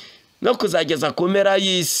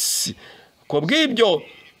y'isi, Kubw'ibyo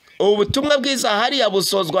ubutumwa bwiza hariya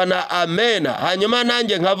busozwa na amena, hanyuma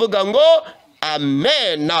nanjye nkavuga ngo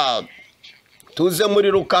amena. Tuze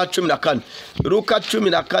muri Luka 14, Luka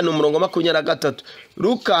 14 umurongo wa 23,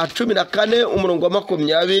 Luka 14 umurongo wa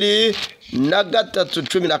 23,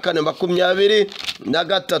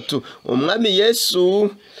 14:23. Umwami Yesu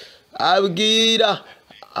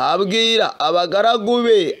abwira abagaragu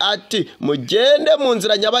be ati mugende mu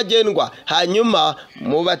nzira nyabagendwa, hanyuma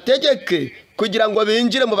mubategeke kugira ngo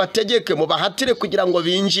binjire, mubahatire kugira ngo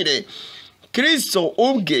binjire. Kristo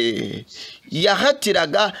ubwe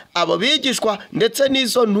yahatiraga abo bigishwa ndetse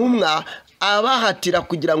n'izo ntumwa, abahatira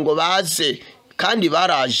kugira ngo baze, kandi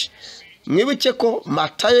baraje. Mwibuke ko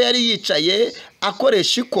Matayo yari yicaye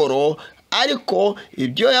akoresha ikoro, ariko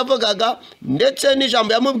ibyo yavugaga ndetse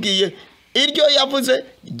n'ijambo yamubwiye, iryo yavuze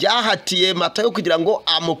ryahatiye Matayo kugira ngo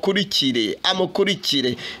amukurikire.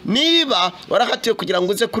 Niba warahatiwe kugira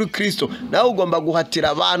ngo uze kuri Kristo, nawe ugomba guhatira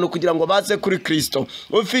abantu kugira ngo baze kuri Kristo.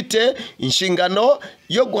 Ufite inshingano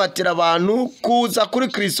yo guhatira abantu kuza kuri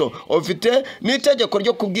Kristo, ufite n'itegeko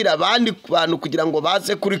ryo kubwira abandi bantu kugira ngo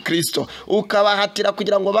baze kuri Kristo, ukabahatira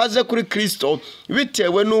kugira ngo baze kuri Kristo,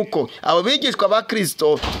 bitewe nuko abo bigishwa ba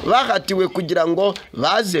Kristo bahatiwe kugira ngo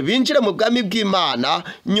baze binjire mu bwami bw'Imana.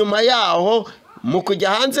 Nyuma yaho mu kujya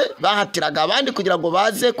hanze bahatiraga abandi kugira ngo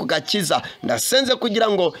baze kugakiza. Ndasenze kugira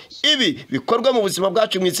ngo ibi bikorwe mu buzima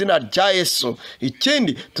bwacu mu izina rya Yesu.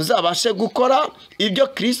 Ikindi tuzabashe gukora ibyo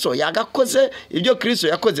Kristo yagakoze, ibyo Kristo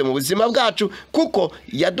yakoze mu buzima bwacu, kuko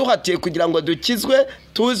yaduhatiye kugira ngo dukizwe,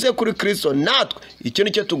 tuze kuri Kristo. Natwe icyo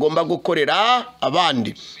nicyo tugomba gukorera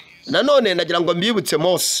abandi. Nanone nagira ngo mbibutse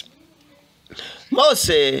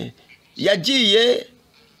Mose yagiye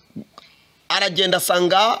aragenda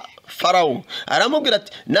asanga Farawo, aramubwira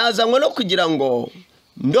ati nazanywe no kugira ngo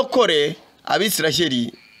ndokore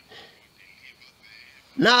Abisiraheli.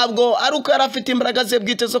 Ntabwo ari uko yari afite imbaraga ze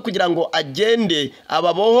bwite zo kugira ngo agende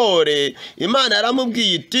ababohore. Imana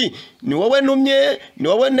yaramubwiye iti ni wowe ntumye, ni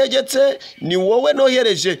wowe ntegetse, ni wowe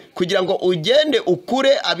nohereje kugira ngo ugende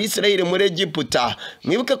ukure Abisiraheli muri Egiputa.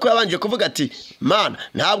 Mwibuke ko yabanje kuvuga ati Mana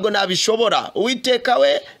ntabwo nabishobora, Uwiteka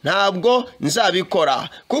we ntabwo nzabikora,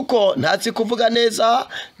 kuko ntatsi kuvuga neza,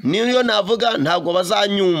 niyo navuga ntabwo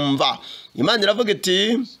bazanyumva. Imana iravuga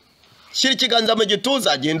iti shyira ikiganza mu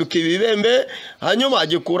gituza gihinduka ibibembe, hanyuma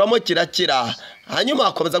agikuramo kirakira. Hanyuma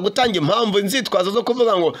akomeza gutanga impamvu inzitwazo zo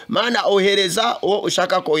kuvuga ngo Mana ohereza uwo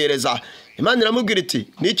ushaka kohereza. Imana iramubwira iti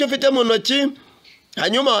nicyo ufite mu ntoki.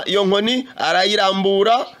 Hanyuma iyo nkoni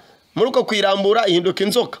arayirambura, muri uko kuyirambura ihinduka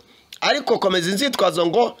inzoka. Ariko komeza inzitwazo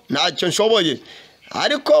ngo ntacyo nshoboye.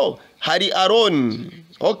 Ariko hari Aroni,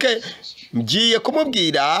 ngiye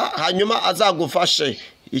kumubwira hanyuma azagufashe.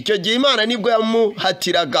 Icyo gihe Imana nibwo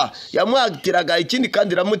yamuhatiraga ikindi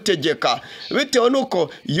kandi iramutegeka, bitewe nuko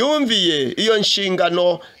yumviye iyo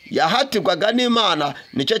nshingano yahatirwaga n'Imana.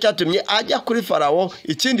 Nicyo cyatumye ajya kuri Farawo,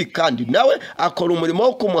 ikindi kandi nawe akora umurimo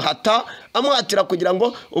wo kumuhata, amuhatira kugira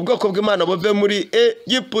ngo ubwoko bw'Imana buve muri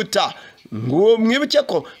Egiputa. Mwibuke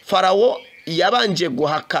ko Farawo yabanje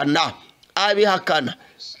guhakana, abihakana,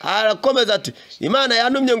 arakomeza ati Imana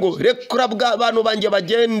yantumye ngo rekura abantu banjye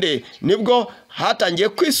bagende. Nibwo hatangiye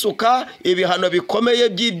kwisuka ibihano bikomeye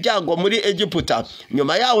by'ibyago muri Egiputa.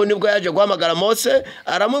 Nyuma yaho nibwo yaje guhamagara Mose,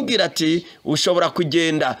 aramubwira ati ushobora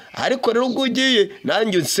kugenda, ariko rero ubwo ugiye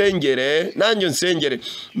nanjye unsengere.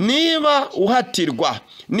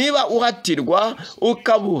 Niba uhatirwa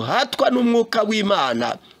ukabuhatwa n'umwuka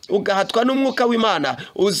w'Imana, ugahatwa n'umwuka w'Imana,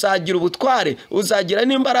 uzagira ubutware, uzagira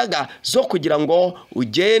n'imbaraga zo kugira ngo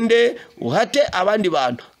ugende uhate abandi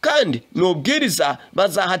bantu, kandi nubwiriza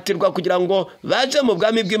bazahatirwa kugira ngo baje mu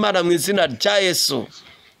bwami bw'Imana mu izina rya Yesu.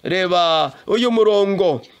 Reba uyu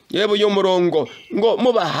murongo, ngo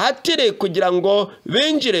mubahatire kugira ngo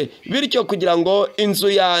binjire, bityo kugira ngo inzu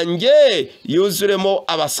yanjye yuzuremo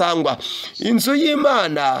abasangwa. Inzu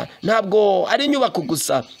y'Imana ntabwo ari inyubako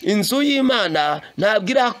gusa. Inzu y'Imana ntabwo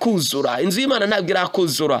irakuzura.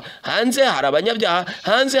 Hanze hari abanyabyaha,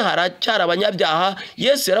 hanze haracyari abanyabyaha.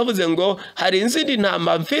 Yesu yaravuze ngo hari izindi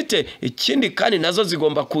ntama mfite, ikindi kandi nazo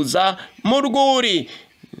zigomba kuza mu rwuri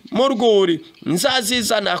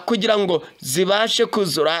nzazizana kugira ngo zibashe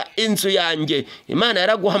kuzura inzu yanjye. Imana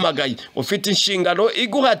yaraguhamagaye, ufite inshingano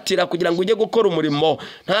iguhatira kugira ngo ujye gukora umurimo.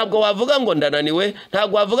 Ntabwo wavuga ngo ndananiwe,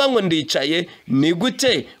 ntabwo wavuga ngo ndicaye. Ni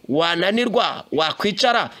gute wananirwa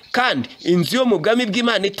wakwicara kandi inzu yo mu bwami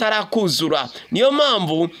bw'Imana itarakuzura? Niyo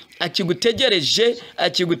mpamvu akigutegereje.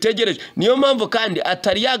 Niyo mpamvu kandi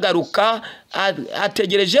atari yagaruka,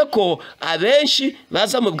 ategereje ko abenshi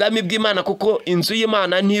baza mu bwami bw'Imana, kuko inzu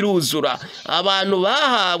y'Imana ntiruzura. Abantu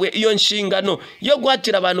bahawe iyo nshingano yo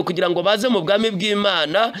guhatira abantu kugira ngo baze mu bwami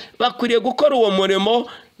bw'Imana bakwiriye gukora uwo murimo.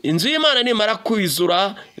 Inzu y'Imana nimara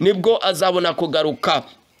kwizura nibwo azabona kugaruka.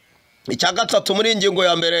 Icya gatatu, muri ingingo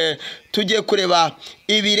ya mbere tugiye kureba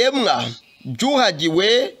ibiremwa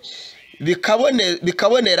byuhagiwe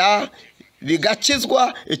bikabonera,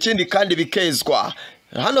 bigakizwa, ikindi kandi bikezwa.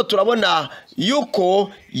 Hano turabona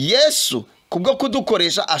yuko Yesu kubwo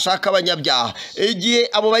kudukoresha ashaka abanyabyaha. Igihe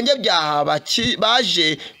abo banyabyaha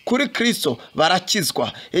baje kuri Kristo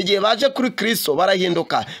barakizwa. Igihe baje kuri Kristo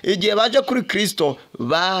barahinduka. Igihe baje kuri Kristo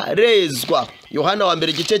barezwa. Yohana wa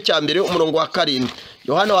mbere igice cya mbere umurongo wa 7.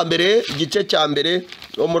 Yohana wa mbere igice cya mbere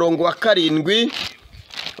umurongo wa 7.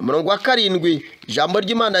 Umurongo wa 7, ijambo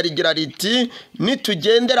ry'Imana rigira riti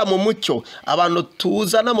nitugendera mu mucyo, abantu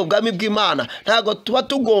tuzana mu bwami bw'Imana ntago tuba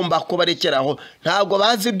tugomba kubarekeraho. Ntago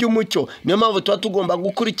bazi iby'umucyo, niyo mpamvu tuba tugomba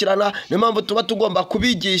gukurikirana. Niyo mpamvu tuba tugomba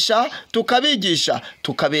kubigisha,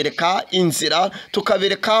 tukabereka inzira,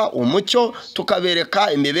 tukabereka umucyo,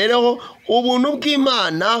 tukabereka imibereho. Ubuntu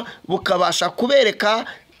bw'Imana bukabasha kubereka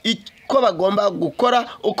uko bagomba gukora,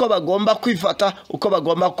 uko bagomba kwifata, uko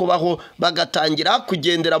bagomba kubaho, bagatangira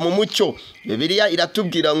kugendera mu mucyo. Bibiliya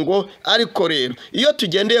iratubwira ngo ariko rero iyo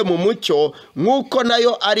tugendeye mu mucyo nk'uko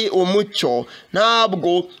nayo ari umucyo,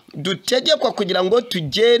 ntabwo dutegekwa kugira ngo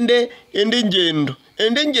tugende indi ngendo.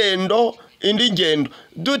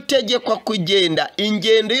 Dutegekwa kugenda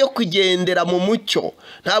ingendo yo kugendera mu mucyo.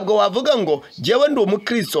 Ntabwo wavuga ngo jewe ndi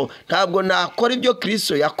umukristo, ntabwo nakora ibyo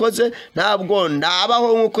Kristo yakoze, ntabwo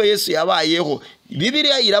nabaho nk'uko Yesu yabayeho.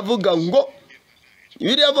 Bibiliya iravuga ngo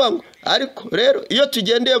ariko rero iyo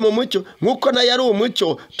tugendeye mu mucyo nk'uko nayo ari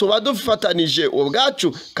umucyo, tuba dufatanije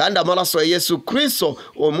ubwacu, kandi amaraso ya Yesu Kristo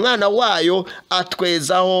umwana wayo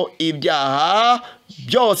atwezaho ibyaha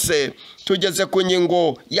byose. Tugeze ku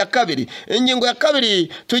ngingo ya 2. Ingingo ya 2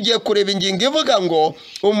 tugiye kureba ingingo ivuga ngo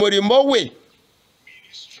umurimo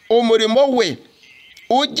we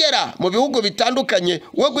ugera mu bihugu bitandukanye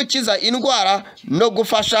wo gukiza indwara no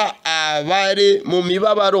gufasha abari mu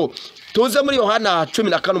mibabaro. Tuze muri Yohana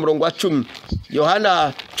 14 umurongo wa 10.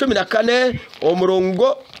 Yohana 14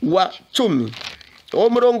 umurongo wa 10.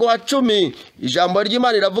 Umurongo wa 10, ijambo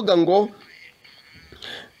ry'Imana riravuga ngo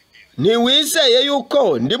ntiwizeye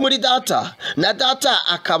yuko ndi muri Data na Data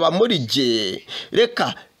akaba muri jye?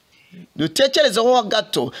 Reka dutekerezeho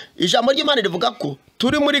gato. Ijambo ry'Imana rivuga ko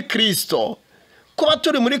turi muri Kristo. Kuba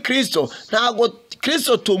turi muri Kristo, ntago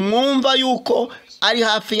Kristo tumwumva yuko ari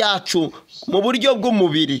hafi yacu mu buryo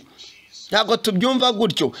bw'umubiri, ntago tubyumva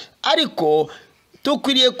gutyo, ariko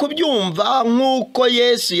tukwiriye kubyumva nk'uko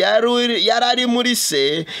Yesu yarari muri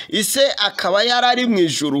se, ise akaba yarari mu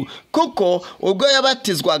ijuru, kuko ubwo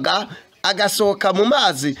yabatizwaga agasohoka mu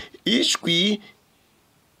mazi, ijwi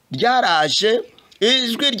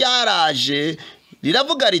ryaraje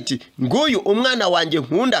riravuga riti, nguyu umwana wanjye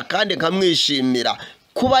nkunda kandi nkamwishimira.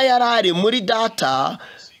 Kuba yarari muri data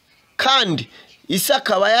kandi ise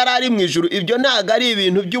akaba yarari mu ijuru, ibyo ntago ari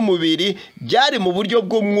ibintu by'umubiri, byari mu buryo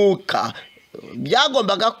bw'umwuka,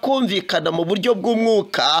 byagombaga kumvikana mu buryo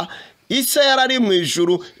bw'umwuka. Ise yarari mu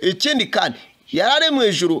ijuru, ikindi kandi yarari mu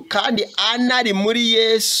ijuru kandi anari muri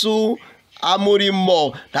Yesu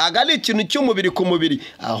amurimo. Ntago ari ikintu cy'umubiri ku mubiri,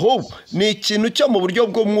 ahubwo ni ikintu cyo mu buryo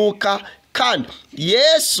bw'umwuka. Kandi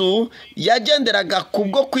Yesu yagenderaga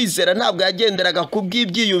kubwo kwizera, ntabwo yagenderaga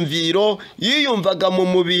kubw'ibyiyumviro yiyumvaga mu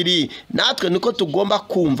mubiri. Natwe niko tugomba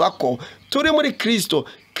kumva ko turi muri Kristo,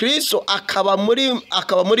 Kristo akaba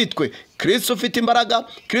muri twe. Kristo ufite imbaraga,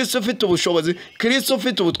 Kristo ufite ubushobozi, Kristo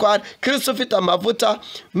ufite ubutware, Kristo ufite amavuta.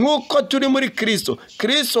 Nk'uko turi muri Kristo,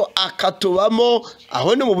 Kristo akatubamo.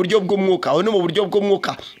 Aho ni mu buryo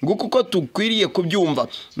bw'umwuka, nguko uko tukwiriye kubyumva.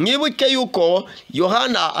 Mwibuke yuko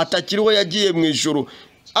Yohana atakiriho, yagiye mu ijuru,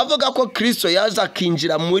 avuga ko Kristo yaza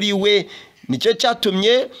akinjira muri we. Nicyo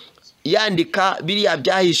cyatumye yandika biriya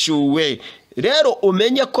byahishuwe. Rero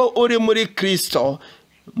umenye ko uri muri Kristo.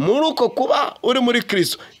 Muri uko kuba uri muri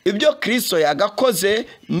Kristo, ibyo Kristo yagakoze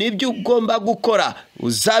nibyo ugomba gukora,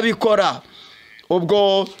 uzabikora.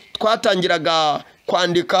 Ubwo twatangiraga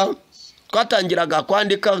kwandika,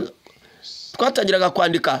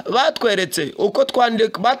 batweretse uko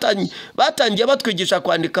twandika. Batangiye batwigisha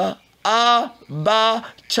kwandika A, B,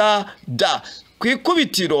 C, D. Ku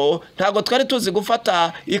ikubitiro ntabwo twari tuzi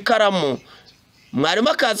gufata ikaramu. Mwarimu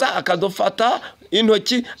akaza akadufata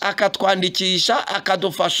intoki akatwandikisha,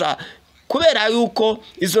 akadufasha, kubera yuko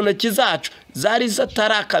izo ntoki zacu zari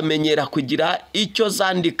zatarakamenyera kugira icyo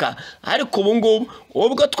zandika. Ariko ubu ngubu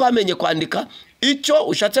ubwo twamenye kwandika, icyo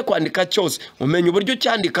ushatse kwandika cyose umenya uburyo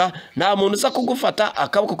cyandika, nta muntu uza kugufata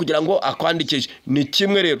akaboko kugira ngo akwandikishe. Ni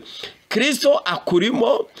kimwe rero, Kristo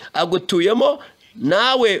akurimo, agutuyemo,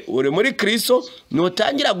 nawe uri muri Kristo.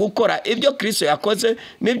 Nutangira gukora ibyo Kristo yakoze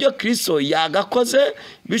n'ibyo Kristo yagakoze,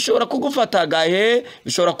 bishobora kugufata gahe,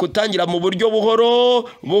 bishobora kutangira mu buryo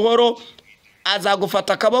buhoro.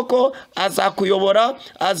 Azagufata akaboko, azakuyobora,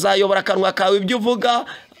 azayobora akanwa kawe ibyo uvuga,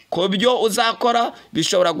 ko byo uzakora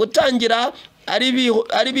bishobora gutangira ari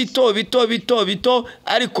bito,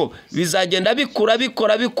 ariko bizagenda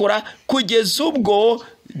bikura kugeza ubwo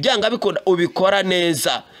byanga bikunda ubikora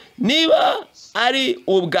neza. Niba ari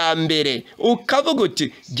ubwa mbere ukavuga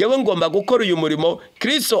uti, jyewe ngomba gukora uyu murimo,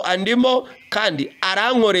 Kristo andimo kandi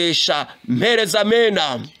arankoresha, mpereza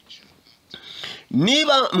amena.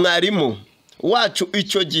 Niba mwarimu wacu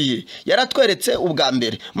icyo gihe yaratweretse ubwa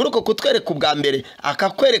mbere, muri uko kutwereka ubwa mbere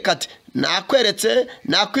akakwereka ati, nakweretse,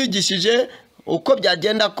 nakwigishije, uko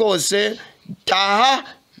byagenda kose taha,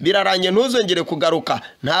 biraranye, ntuzongere kugaruka.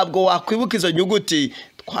 Ntabwo wakwibuka izo nyuguti.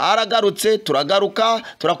 Twaragarutse, turagaruka,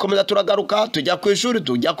 turakomeza turagaruka, tujya ku ishuri,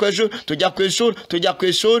 tujya ku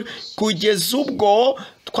ishuri, kugeza ubwo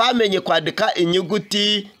twamenye kwandika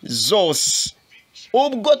inyuguti zose.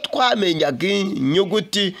 Ubwo twamenyaga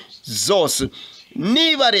inyuguti zose.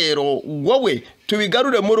 Niba rero wowe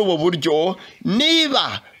tubigarure muri ubu buryo,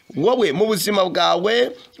 niba wowe mu buzima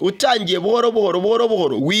bwawe utangiye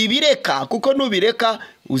buhoro, wibireka, kuko nubireka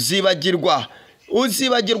uzibagirwa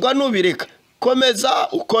nubireka. Komeza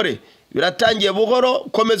ukore, biratangiye buhoro,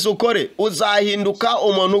 komeza ukore, uzahinduka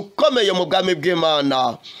umuntu ukomeye mu bwami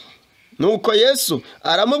bw'Imana. Nuko Yesu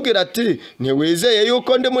aramubwira ati, ntiwizeye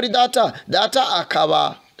yuko ndi muri data, data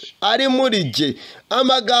akaba ari muri jye?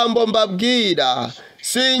 Amagambo mbabwira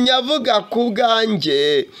sinyavuga ku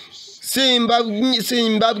bwanjye,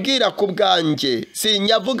 simbabwira ku bwanjye,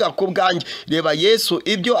 sinyavuga ku bwanjye. Reba Yesu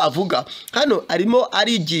ibyo avuga hano, arimo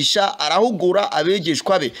arigisha, arahugura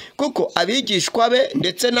abigishwa be, kuko abigishwa be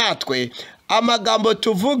ndetse natwe amagambo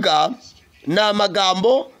tuvuga ni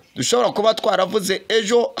amagambo dushobora kuba twaravuze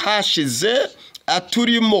ejo hashize,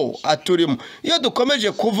 aturimo. Iyo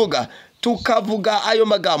dukomeje kuvuga tukavuga ayo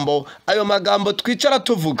magambo twicara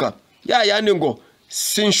tuvuga yandi ngo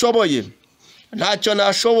sinshoboye, ntacyo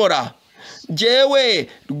nashobora, jewe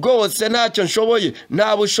rwose ntacyo nshoboye,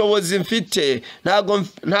 nta bushobozi mfite,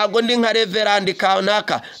 ntago ndi nka reverandi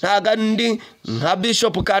kanaka, ntago ndi nka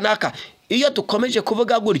bishop kanaka. iyo dukomeje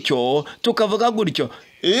kuvuga gutyo tukavuga gutyo,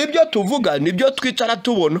 ibyo tuvuga nibyo twicara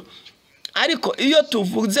tubona. Ariko iyo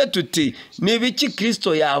tuvuze tuti ni ibiki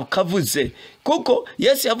Kristo yakavuze, kuko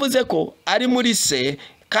Yesu yavuze ko ari muri se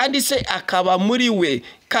kandi se akaba muri we,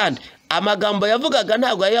 kandi amagambo yavugaga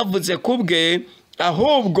ntabwo yayavuze kubwe,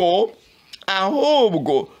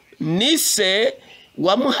 ahubwo ni se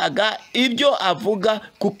wamuhaga ibyo avuga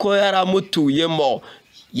kuko yaramutuyemo.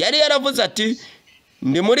 Yari yaravuze ati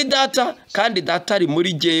ndi muri data kandi data ari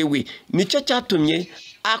muri jyewe. Nicyo cyatumye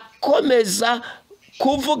akomeza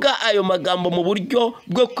kuvuga ayo magambo mu buryo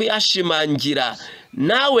bwo kuyashimangira.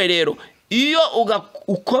 Nawe rero iyo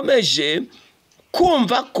ukomeje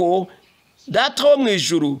kumva ko data wo mu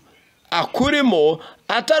ijuru akurimo,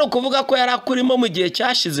 atari ukuvuga ko yari akurimo mu gihe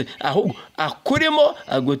cyashize, ahubwo akurimo,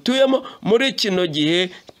 agutuyemo muri kino gihe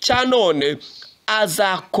cya none,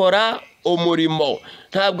 azakora umurimo.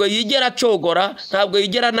 Ntabwo yigera acogora, ntabwo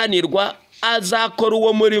yigera ananirwa, azakora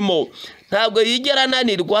uwo murimo. Ntabwo yigera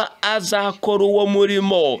ananirwa, azakora uwo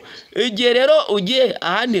murimo. Igihe rero ugiye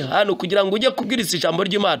ahandi hantu kugira ngo ujye kubwiriza ijambo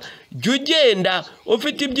ry'Imana, jya ugenda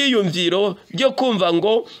ufite ibyiyumviro byo kumva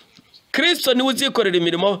ngo Kristo niwe uzikorera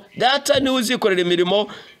imirimo, data niwe uzikorera imirimo.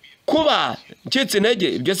 Kuba ncitse intege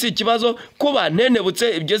ibyo si ikibazo, kuba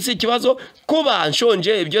ntenebutse ibyo si ikibazo, kuba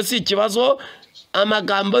nshonje ibyo si ikibazo.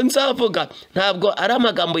 Amagambo nzavuga ntabwo ari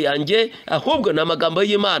amagambo yanjye, ahubwo ni amagambo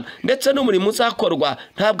y'Imana. Ndetse n'umurimo uzakorwa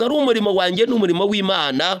ntabwo ari umurimo wanjye, ni umurimo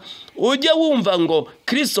w'Imana. Ujye wumva ngo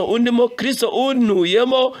Kristo undimo, Kristo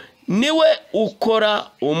untuyemo, niwe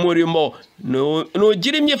ukora umurimo.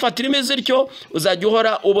 Nugira imyifatire imeze ityo, uzajya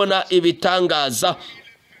uhora ubona ibitangaza.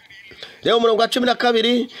 Rero umurongo wa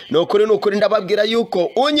 12, ni ukuri ndababwira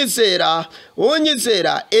yuko unyizera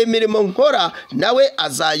imirimo nkora nawe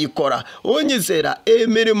azayikora. Unyizera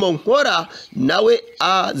imirimo nkora nawe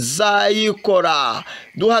azayikora.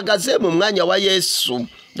 Duhagaze mu mwanya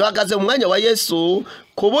wa Yesu,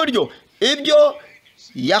 ku buryo ibyo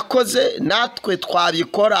yakoze natwe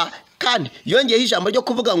twabikora. Kandi yongeyeho ijambo ryo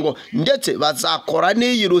kuvuga ngo ndetse bazakora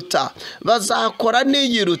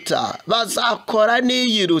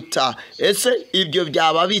n'iyiruta. Ese ibyo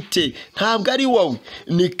byaba bite? Ntabwo ari wowe,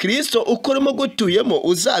 ni Kristo ukurimo gutuyemo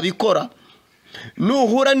uzabikora.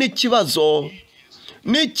 Nuhura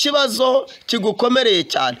n'ikibazo kigukomereye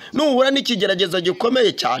cyane, nuhura n'ikigeragezo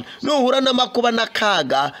gikomeye cyane, nuhura n'amakuba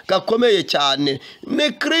n'akaga gakomeye cyane,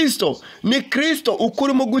 ni Kristo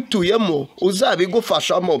ukurimo gutuyemo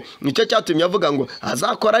uzabigufashamo. Nicyo cyatumye avuga ngo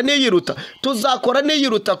azakora n'iyiruta. Tuzakora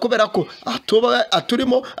n'iyiruta kubera ko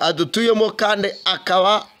aturimo, adutuyemo kandi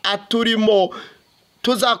akaba aturimo.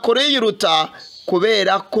 Tuzakora iyiruta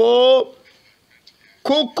kubera ko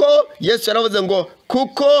kuko Yesu yaravuze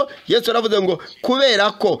ngo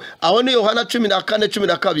kubera ko, aho ni Yohana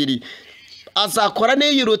 14:12, azakora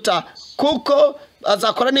n'iyiruta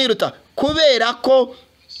kubera ko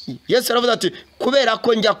Yesu yaravuze ati kubera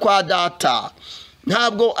ko njya kwa data.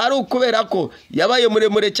 Ntabwo ari ukubera ko yabaye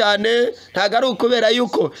muremure cyane, ntabwo ari ukubera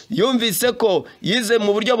yuko yumvise ko yize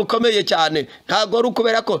mu buryo bukomeye cyane, ntabwo ari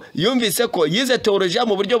ukubera ko yumvise ko yize teolojiya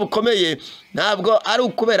mu buryo bukomeye, ntabwo ari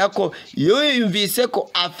ukubera ko yumvise ko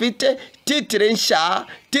afite titire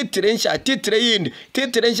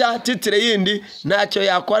yindi ntacyo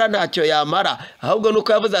yakora, ntacyo yamara. Ahubwo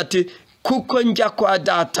nuko yavuze ati kuko njya kwa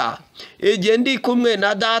data. Igihe ndi kumwe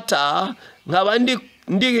na data, nkaba ndi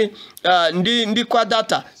kwa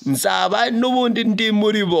data, nzaba n'ubundi ndi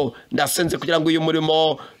muri bo. Ndasenze kugira ngo uyu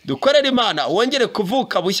murimo dukorera Imana wongere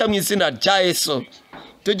kuvuka bushya mu izina rya Yesu.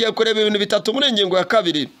 Tugiye kureba ibintu bitatu muri ingingo ya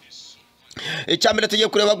 2. Icyambere tugiye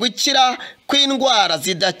kureba gukira kw'indwara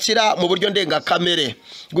zidakira mu buryo ndengakamere.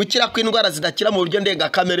 Gukira kw'indwara zidakira mu buryo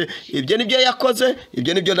ndengakamere, ibyo nibyo yakoze,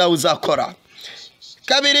 ibyo nibyo nawe uzakora.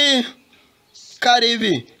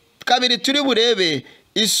 Kabiri turi burebe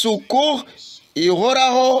isuku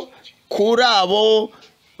ihoraho kuri abo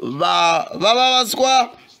bababazwa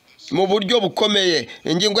mu buryo bukomeye.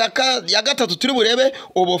 Ingingo ya 3 turi burebe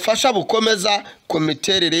ubufasha bukomeza ku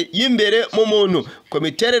miterere y'imbere mu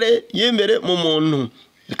muntu.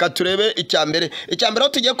 Reka turebe icyambere aho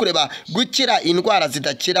tugiye kureba gukira indwara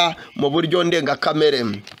zidakira mu buryo ndengakamere.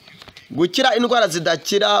 Gukira indwara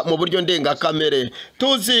zidakira mu buryo ndengakamere.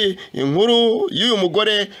 Tuzi inkuru y'uyu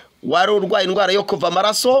mugore wari urwaye indwara yo kuva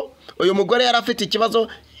amaraso. Uyu mugore yari afite ikibazo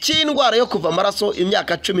cy'indwara yo kuva amaraso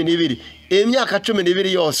imyaka 12. Imyaka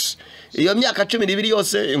 12 yose. Iyo myaka 12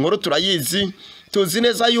 yose inkuru turayizi. Tuzi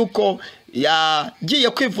neza yuko yagiye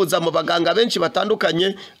kwivuza mu baganga benshi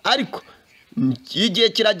batandukanye, ariko igihe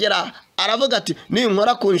kiragera aravuga ati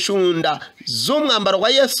ninkora ku nshunda z'umwambaro wa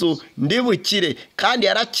Yesu ndibukire. Kandi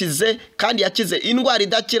yarakize, kandi yakize indwara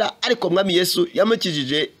idakira, ariko mwami Yesu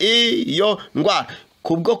yamukijije iyo ndwara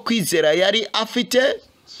kubwo kwizera yari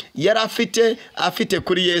afite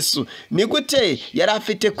kuri Yesu. Ni gute yari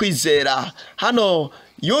afite kwizera? Hano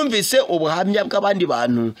yumvise ubuhamya bw'abandi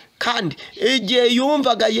bantu, kandi igihe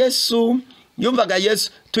yumvaga Yesu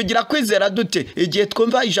tugira kwizera dute? Igihe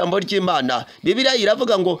twumva ijambo ry'Imana. Bibiliya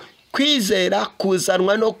iravuga ngo kwizera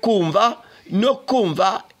kuzanwa no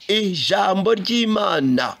kumva ijambo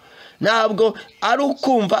ry'Imana. Ntabwo ari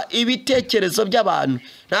ukumva ibitekerezo by'abantu,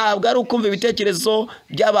 ntabwo ari ukumva ibitekerezo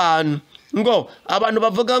by'abantu. Ngo abantu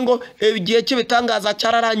bavuga ngo igihe cy'ibitangaza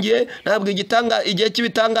cyararangiye, ntabwo igihe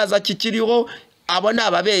cy'ibitangaza kikiriho. Abo ni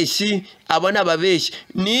ababeshyi.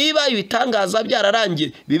 Niba ibitangaza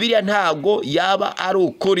byararangiye, Bibiliya ntabwo yaba ari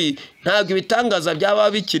ukuri, ntabwo ibitangaza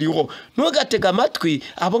byaba bikiriho. Ntugatega amatwi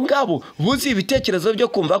abo ngabo buzi ibitekerezo byo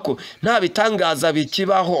kumva ko nta bitangaza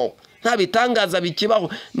bikibaho.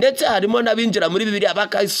 Ndetse harimo n'abinjira muri Bibiliya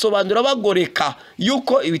bakayisobanura bagoreka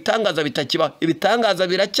yuko ibitangaza bitakibaho. Ibitangaza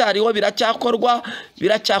biracyariho, biracyakorwa.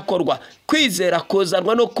 Kwizera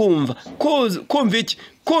kuzanwa no kumva iki?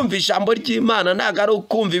 Kumva ijambo ry'Imana, ntabwo ari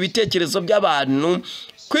ukumva ibitekerezo by'abantu.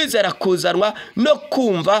 Kwizera kuzanwa no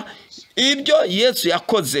kumva ibyo Yesu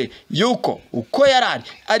yakoze, yuko uko yarari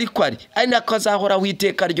ariko ari nako azahoraho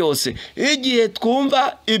iteka ryose. Igihe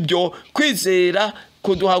twumva ibyo, kwizera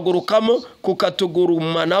kuduhagurukamo,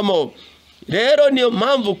 kukatugurumanamo. Rero niyo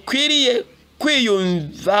mpamvu ukwiriye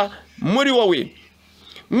kwiyumva muri wowe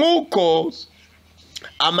nk'uko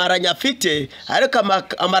amaranya afite, ariko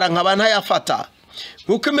amara nkaba ntayafata.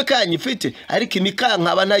 Nk'uko imikaya nyifite, ariko imikaya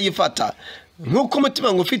nkaba ntayifata. Nk'uko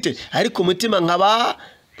umutima ngufite, ariko umutima nkaba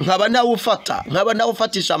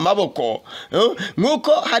ntawufatisha amaboko.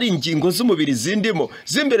 Nk'uko hari ingingo z'umubiri zindimo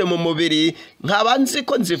z'imbere mu mubiri, nkaba nzi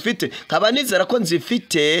ko nzifite, nkaba nizera ko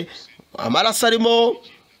nzifite. Amaraso arimo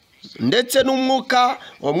ndetse n'umwuka,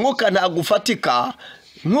 umwuka ntagufatika.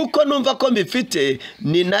 Nk'uko numva ko mbifite,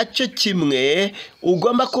 ni nacyo kimwe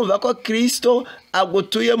ugomba kumva ko Kristo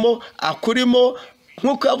agutuyemo, akurimo.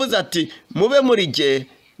 Nk'uko yavuze ati mube muri jye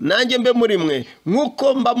nanjye mbe muri mwe,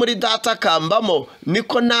 nk'uko mba muri Data akambamo,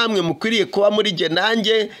 niko namwe mukwiriye kuba muri jye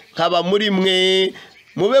nanjye nkaba muri mwe.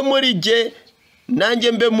 Mube muri jye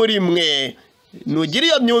nanjye mbe muri mwe. Nugira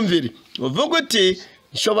iyo myumvire, uvuga uti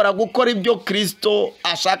nshobora gukora ibyo Kristo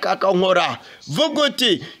ashaka ko nkora. Vuga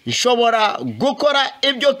uti nshobora gukora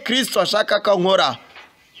ibyo Kristo ashaka ko nkora,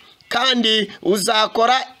 kandi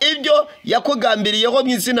uzakora ibyo yakugambiriyeho mu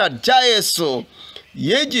izina rya Yesu.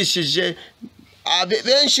 Yigishije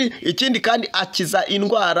benshi, ikindi kandi akiza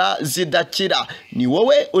indwara zidakira. Ni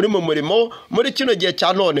wowe uri mu murimo muri kino gihe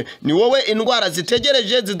cya none. Ni wowe indwara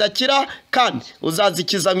zitegereje zidakira, kandi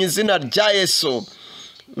uzazikiza mu izina rya Yesu.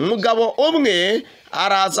 Umugabo umwe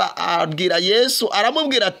araza abwira Yesu,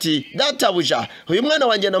 aramubwira ati databuja, uyu mwana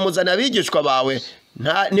wanjye namuzana abigishwa bawe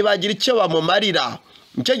ntibagira icyo bamumarira,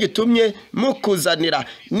 nicyo gitumye mukuzanira.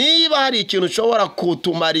 Niba hari ikintu ushobora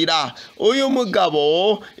kutumarira. Uyu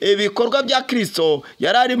mugabo ibikorwa bya Kristo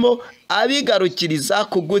yari arimo abigarukiriza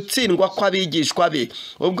ku gutsindwa kw'abigishwa be.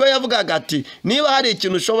 Ubwo yavugaga ati niba hari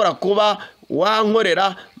ikintu ushobora kuba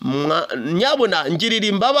wankorera, nyabuna ngirira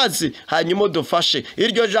imbabazi hanyuma udufashe.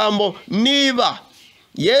 Iryo jambo niba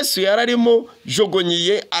Yesu yararimo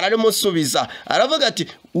jugunyiye, ararimusubiza, aravuga ati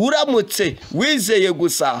uramutse wizeye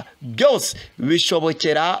gusa byose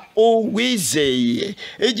bishobokera uwizeye.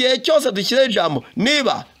 Igihe cyose dushyira ijambo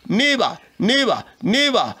niba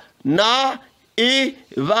na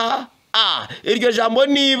iba a, iryo jambo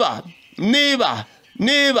niba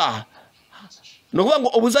ni ukuvuga ngo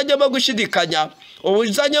ubuzajyamo gushidikanya,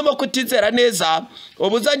 ubuzajyamo kutizera neza,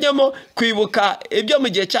 ubuzajyamo kwibuka ibyo mu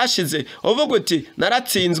gihe cyashize. Uvuga uti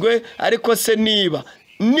naratsinzwe, ariko se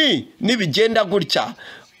nibigenda gutya,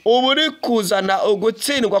 ubu uri kuzana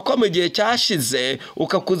ugutsindwa ko mu gihe cyashize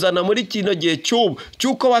ukakuzana muri kino gihe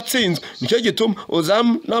cy'uko watsinzwe. Nicyo gituma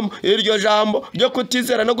uzanamo iryo jambo ryo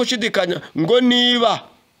kutizera no gushidikanya ngo niba,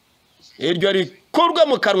 iryo rikurwe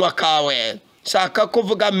mu kanwa kawe. Shaka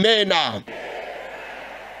kuvuga mena.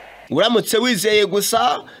 Uramutse wizeye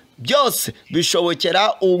gusa byose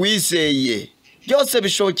bishobokera uwizeye. Byose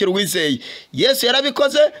bishobokera uwizeye. Yesu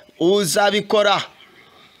yarabikoze, uzabikora.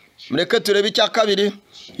 Mureke turebe icya kabiri.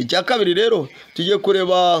 Icya kabiri rero tugiye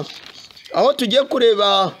kureba aho tugiye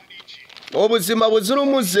kureba ubuzima buzira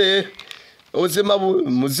umuze. Ubuzima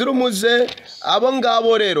buzira umuze. Abo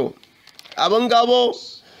ngabo rero, abo ngabo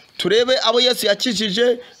turebe abo Yesu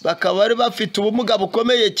yakijije, bakaba bari bafite ubumuga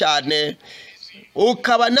bukomeye cyane.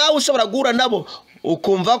 Ukaba nawe ushobora guhura nabo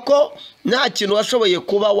ukumva ko nta kintu washoboye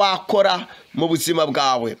kuba wakora mu buzima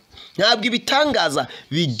bwawe. Ntabwo ibitangaza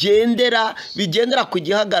bigendera ku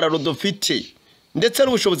gihagararo dufite ndetse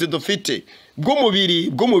n'ubushobozi dufite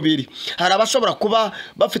bw'umubiri. Hari abashobora kuba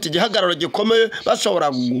bafite igihagararo gikomeye,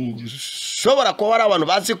 bashobora kuba ari abantu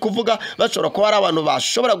bazi kuvuga, bashobora kuba ari abantu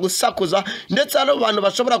bashobora gusakuza, ndetse hari abantu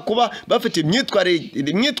bashobora kuba bafite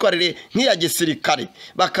imyitwarire nk'iya gisirikare,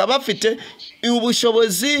 bakaba bafite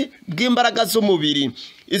ubushobozi bw'imbaraga z'umubiri.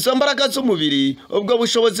 Izo mbaraga z'umubiri, ubwo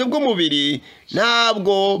bushobozi bw'umubiri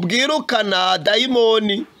ntabwo bwirukana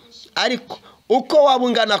dayimoni, ariko uko waba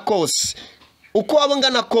ungana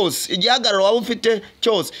kose igihagararo waba ufite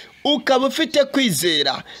cyose, ukaba ufite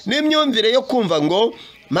kwizera n'imyumvire yo kumva ngo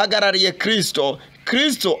mpagarariye Kristo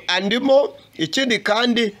andimo, ikindi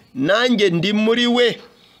kandi nanjye ndi muri we,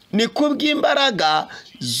 ni kubw'imbaraga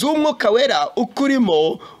z'Umwuka Wera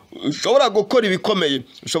ukurimo ushobora gukora ibikomeye.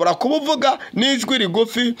 Ushobora kuba uvuga n'ijwi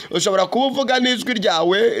rigufi, ushobora kuba uvuga n'ijwi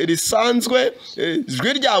ryawe risanzwe,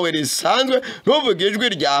 ntuvuge ijwi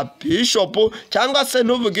rya bishop, cyangwa se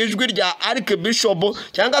ntuvuge ijwi rya archbishop,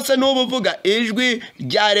 cyangwa se ntuvuga ijwi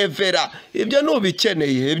rya revera. Ibyo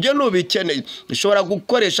nubikeneye, ushobora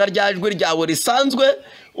gukoresha rya jwi ryawe risanzwe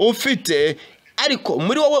ufite, ariko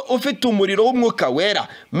muri wowe ufite umuriro w'Umwuka Wera,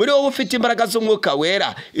 muri wowe ufite imbaraga z'Umwuka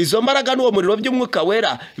Wera. Izo mbaraga n'uwo muriro by'Umwuka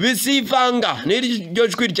Wera bizivanga n'iryo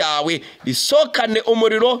jwi ryawe, risokane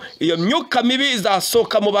umuriro. Iyo myuka mibi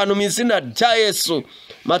izasohoka mu bantu mu izina rya Yesu.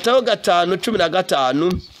 Matayo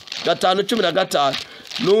 5:15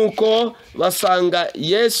 nuko basanga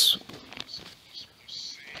Yesu.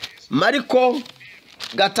 Mariko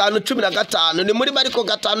 5:15, ni muri Mariko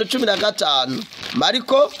 5:15.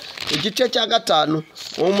 Mariko igice cya 5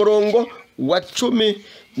 umurongo wa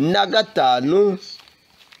 15,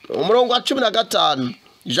 umurongo wa 15,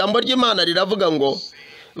 ijambo ry'Imana riravuga ngo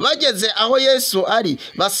bageze aho Yesu ari,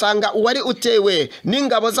 basanga uwari utewe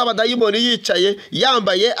n'ingabo z'abadayimoni yicaye,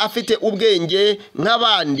 yambaye afite ubwenge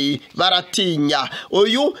nk'abandi, baratinya.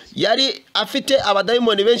 Uyu yari afite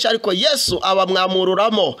abadayimoni benshi, ariko Yesu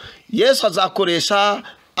abamwamururamo. Yesu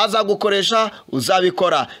azagukoresha,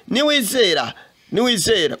 uzabikora.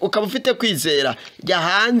 Niwizera ukaba ufite kwizera, jya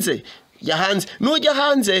hanze. Nujya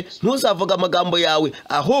hanze ntuzavuga amagambo yawe,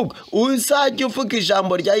 ahubwo uzajya uvuga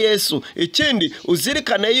ijambo rya Yesu. Ikindi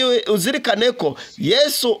uzirikane ko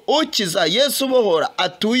Yesu ukiza, Yesu ubohora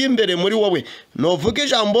atuye imbere muri wowe. Nuvuga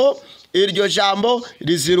ijambo, iryo jambo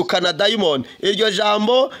rizirukana dayimoni, iryo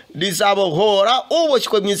jambo rizabohora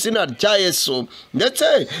uboshywe mu izina rya Yesu.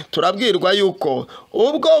 Ndetse turabwirwa yuko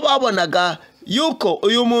ubwo babonaga yuko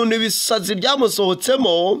uyu muntu ibisazi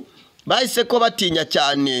byamusohotsemo, bahise ko batinya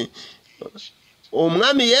cyane.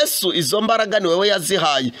 Umwami Yesu izo mbaraga ni wewe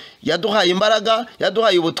yazihaye, yaduhaye imbaraga,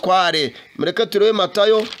 yaduhaye ubutware. Mureke turebe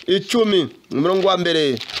Matayo 10 umurongo wa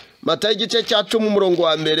mbere, Matayo igice cya 10 umurongo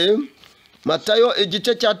wa mbere, Matayo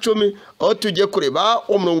igice cya 10 aho tugiye kureba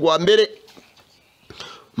umurongo wa mbere.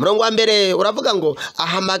 Umurongo wa mbere uravuga ngo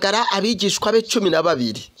ahamagara abigishwa be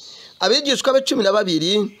 12, abigishwa be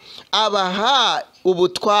 12 abaha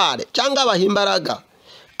ubutware cyangwa abaha imbaraga.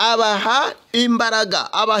 Abaha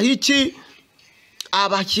imbaraga, abaha iki?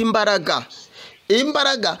 Abaha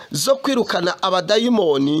imbaraga zo kwirukana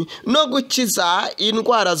abadayimoni no gukiza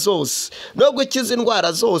indwara zose,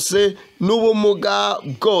 n'ubumuga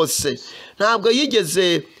bwose. Ntabwo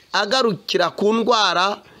yigeze agarukira ku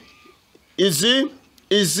ndwara izi,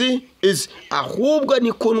 ahubwo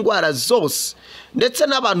ni ku ndwara zose, ndetse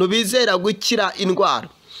n'abantu bizera gukira indwara,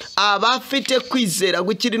 abafite kwizera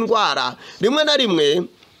gukira indwara. Rimwe na rimwe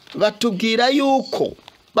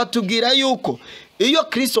batubwira yuko iyo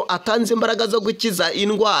Kristo atanze imbaraga zo gukiza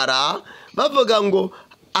indwara, bavuga ngo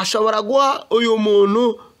ashobora guha uyu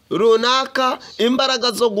muntu runaka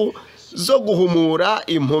imbaraga zo guhumura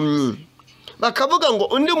impumyi, bakavuga ngo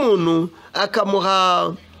undi muntu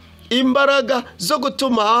akamuha imbaraga zo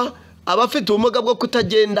gutuma abafite ubumuga bwo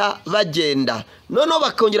kutagenda bagenda. Noneho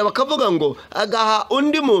bakongera bakavuga ngo agaha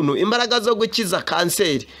undi muntu imbaraga zo gukiza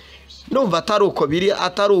kanseri. Numva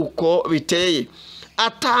atari uko biteye.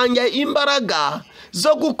 Atanga imbaraga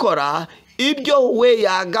zo gukora ibyo we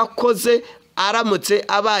yagakoze aramutse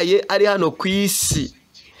abaye ari hano ku isi.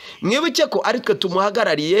 Mwibuke ko aritwe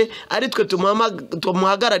tumuhagarariye,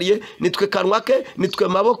 nitwe kanwa ke, nitwe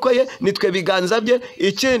maboko ye, nitwe biganza bye,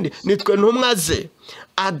 ikindi nitwe ntumwa ze.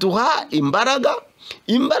 Aduha imbaraga.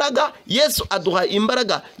 Yesu aduha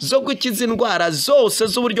imbaraga zo gukiza indwara zose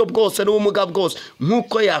z'uburyo bwose n'ubumuga bwose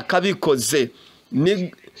nk'uko yakabikoze.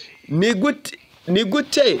 Ni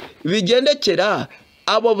gute bigendekera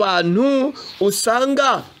abo bantu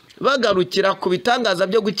usanga bagarukira ku bitangaza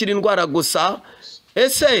byo gukira indwara gusa,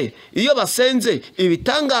 ese iyo basenze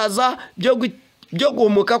ibitangaza byo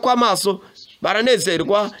guhumuka kw'amaso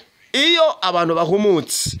baranezerwa iyo abantu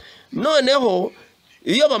bahumutse. Noneho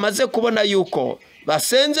iyo bamaze kubona yuko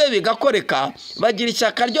basenze bigakoreka, bagira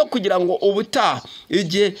ishyaka ryo kugira ngo ubutaha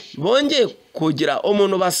igihe bongeye kugira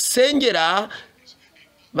umuntu basengera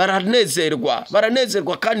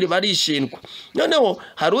baranezerwa kandi barishimwa. Noneho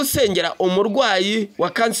hari usengera umurwayi wa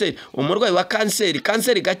kanseri,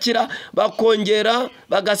 kanseri igakira, bakongera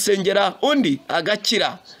bagasengera undi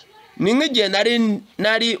agakira. Ni nk'igihe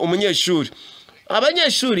nari umunyeshuri,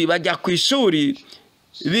 abanyeshuri bajya ku ishuri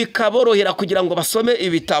bikaborohera kugira ngo basome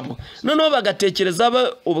ibitabo, noneho bagatekereza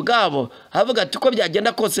ubwabo, havuga ati uko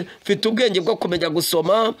byagenda kose mfite ubwenge bwo kumenya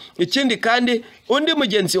gusoma. Ikindi kandi undi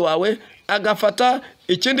mugenzi wawe agafata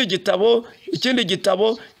ikindi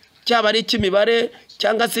gitabo cyaba ari icy'imibare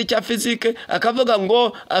cyangwa se icya fizike, akavuga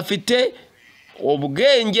ngo afite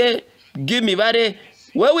ubwenge bw'imibare.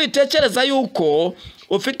 Wowe witekereza yuko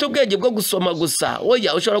ufite ubwenge bwo gusoma gusa,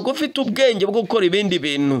 oya, ushobora kuba ufite ubwenge bwo gukora ibindi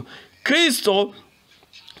bintu. Kristo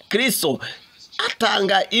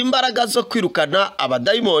atanga imbaraga zo kwirukana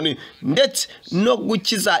abadayimoni ndetse no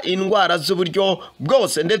gukiza indwara z'uburyo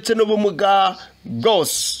bwose ndetse n'ubumuga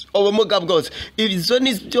bwose. Ibyo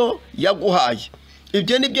nibyo yaguhaye,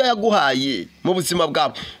 ibyo nibyo yaguhaye mu buzima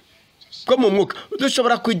bwawe bwo mu mwuka.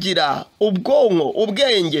 Dushobora kugira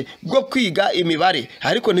ubwenge bwo kwiga imibare,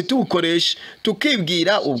 ariko ntitubukoreshe,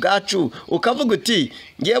 tukibwira ubwacu, ukavuga uti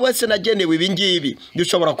ngewe se nagenewe ibi ngibi.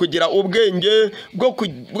 Dushobora kugira ubwenge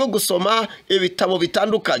bwo gusoma ibitabo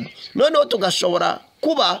bitandukanye, noneho tugashobora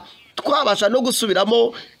kuba twabasha no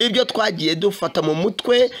gusubiramo ibyo twagiye dufata mu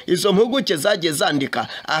mutwe izo mpuguke zagiye zandika.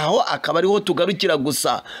 Aho akaba ariho tugarukira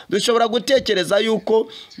gusa. Dushobora gutekereza yuko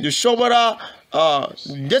dushobora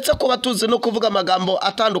ndetse kuba tuzi no kuvuga amagambo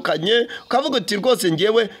atandukanye, ukavuga uti rwose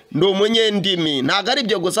ngewe ndi umunyendimi. Ntabwo ari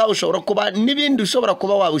ibyo gusa, ushobora kuba n'ibindi ushobora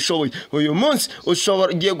kuba wabishoboye. Uyu munsi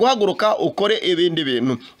ugiye guhaguruka ukore ibindi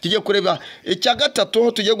bintu. Tujye kureba icya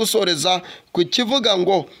gatatu, tujye gusoreza ku kivuga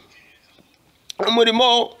ngo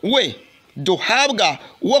umurimo we duhabwa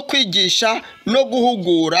wo kwigisha no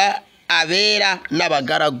guhugura abera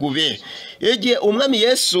n'abagaragu be. Igihe umwami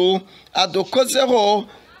Yesu adukozeho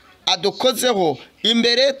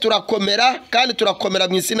imbere turakomera, kandi turakomera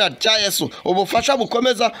mu izina rya Yesu. Ubufasha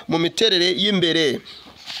bukomeza mu miterere y'imbere.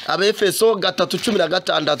 Abefeso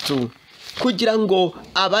 3:16 kugira ngo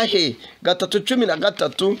abahe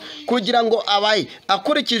 3:13 kugira ngo abahe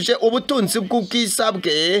akurikije ubutunzi bw'ubwiza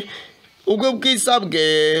bwe, ubwo bwiza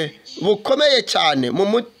bwe bukomeye cyane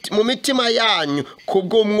mu mitima yanyu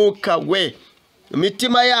kubw'umwuka we.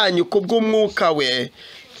 Imitima yanyu kubw'umwuka we.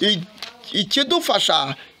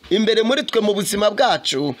 Ikidufasha imbere muri twe mu buzima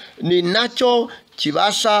bwacu ni nacyo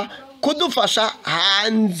kibasha kudufasha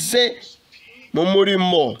hanze mu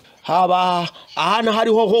murimo. Haba ahantu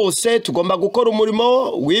hariho hose tugomba gukora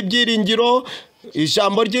umurimo w'ibyiringiro,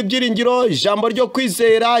 ijambo ry'ibyiringiro, ijambo ryo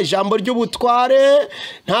kwizera, ijambo ry'ubutware.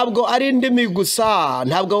 Ntabwo ari indimi gusa,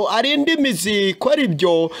 ntabwo ari indimi zikora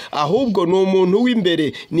ibyo, ahubwo ni umuntu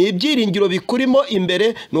w'imbere. Ni ibyiringiro bikurimo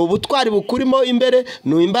imbere, ni ubutwari bukurimo imbere,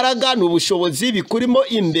 ni imbaraga, ni ubushobozi bikurimo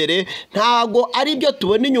imbere. Ntabwo ari ibyo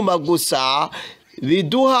tubona inyuma gusa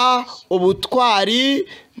biduha ubutwari.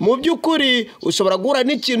 Mu by'ukuri ushobora guhura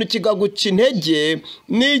n'ikintu kigaguca intege,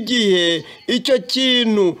 n'igihe icyo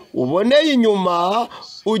kintu uboneye inyuma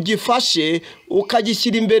ugifashe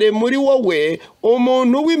ukagishyira imbere muri wowe,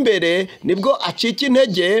 umuntu w'imbere nibwo acika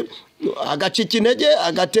intege,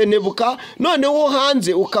 agatenebuka, noneho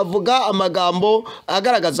hanze ukavuga amagambo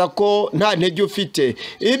agaragaza ko nta ntege ufite.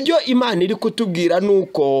 Ibyo Imana iri kutubwira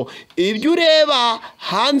nuko ibyo ureba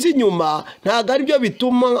hanze inyuma ntabwo ari byo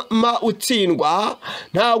bituma utsindwa,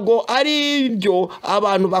 ntabwo ari byo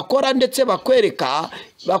abantu bakora ndetse bakwereka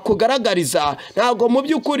bakugaragariza, ntabwo mu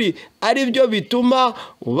by'ukuri ari byo bituma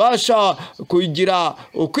ubasha kugira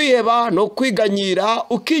ukwiheba no kwiganyira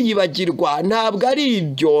ukiyibagirwa. Ntabwo ari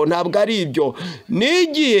ibyo.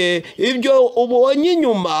 N'igihe ibyo ubonye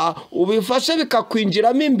inyuma ubifashe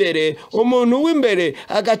bikakwinjiramo imbere, umuntu w'imbere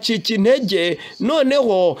agacika intege,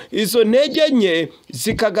 noneho izo ntege nke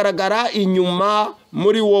zikagaragara inyuma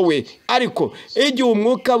muri wowe. Ariko igihe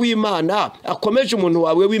umwuka w'Imana akomeje umuntu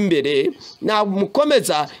wawe w'imbere,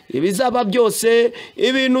 namukomeza ibizaba byose,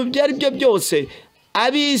 ibintu ibyo ari byo byose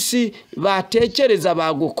abisi batekereza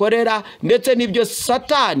bagukorera, ndetse n'ibyo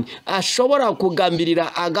Satani ashobora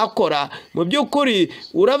kugambirira agakora. Mu by'ukuri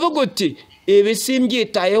uravuga uti ibi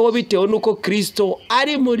simbyitayeho bitewe n'uko Kristo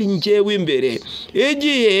ari muri njyewe imbere.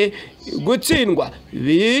 Igihe gutsindwa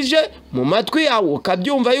bije mu matwi yawe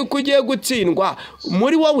ukabyumva yuko ugiye gutsindwa,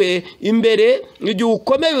 muri wowe imbere igihe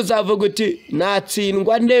ukomeye uzavuga uti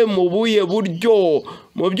natsindwa nde mu buye buryo.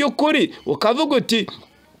 Mu by'ukuri ukavuga uti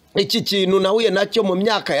iki kintu nahuye nacyo mu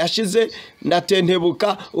myaka yashize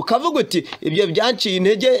ndatentebuka, ukavuga uti ibyo byanciye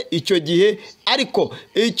intege icyo gihe, ariko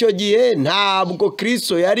icyo gihe ntabwo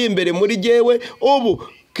Kristo yari imbere muri jyewe, ubu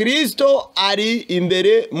Kristo ari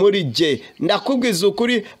imbere muri jye. Ndakubwiza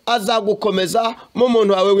ukuri, azagukomeza mu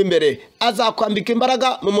muntu wawe w'imbere, azakwambika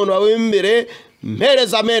imbaraga mu muntu wawe w'imbere.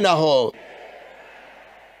 Mpereza amen aho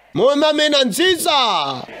mu amena nziza.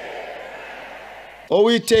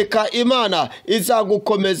 Uwiteka Imana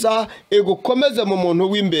izagukomeza, igukomeze mu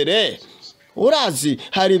muntu w'imbere. Urazi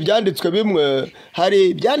hari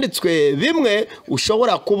ibyanditswe bimwe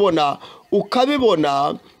ushobora kubona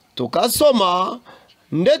ukabibona tukasoma,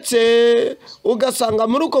 ndetse ugasanga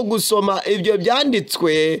muri uko gusoma ibyo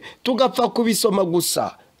byanditswe tugapfa kubisoma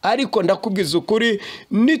gusa, ariko ndakubwiza ukuri,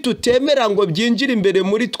 nitutemera ngo byinjire imbere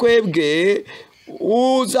muri twebwe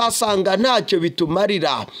uzasanga ntacyo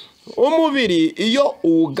bitumarira. Umubiri iyo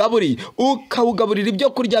uwugaburiye ukawugaburira ibyo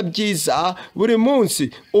kurya byiza buri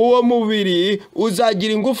munsi, uwo mubiri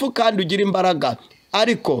uzagira ingufu kandi ugira imbaraga.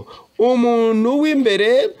 Ariko umuntu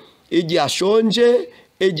w'imbere igihe ashonje,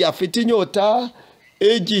 igihe afite inyota,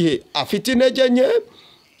 igihe afite intege nke,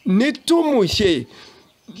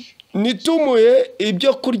 nitumuhe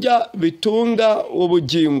ibyo kurya bitunga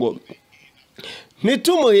ubugingo,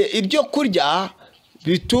 nitumuhe ibyo kurya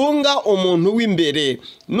bitunga umuntu w'imbere.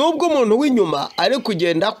 Nubwo umuntu w'inyuma ari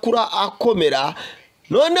kugenda akura akomera,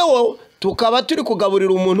 noneho tukaba turi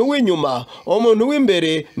kugaburira umuntu w'inyuma, umuntu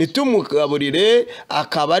w'imbere nitumugaburire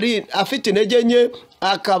akaba ari afite intege nke,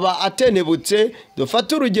 akaba atenebutse.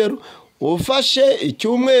 Dufate urugero, ufashe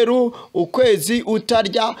icyumweru ukwezi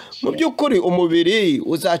utarya, mu by'ukuri umubiri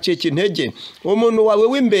uzacika intege. Umuntu wawe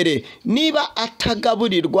w'imbere niba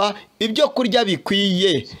atagaburirwa ibyo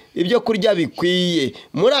kurya bikwiye,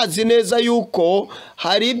 murazi neza yuko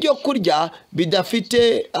hari ibyo kurya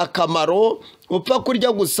bidafite akamaro, upfa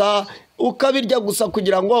kurya gusa, ukabirya gusa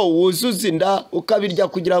kugira ngo wuzuze inda, ukabirya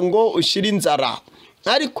kugira ngo ushire inzara,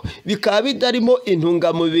 ariko bikaba bitarimo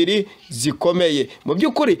intungamubiri zikomeye. Mu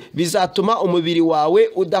by'ukuri bizatuma umubiri wawe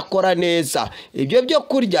udakora neza. Ibyo byo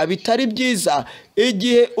kurya bitari byiza,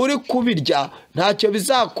 igihe uri kubirya ntacyo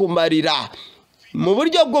bizakumarira. Mu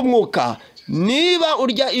buryo bw'umwuka, niba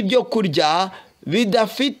urya ibyo kurya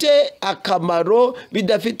bidafite akamaro,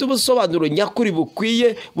 bidafite ubusobanuro nyakuri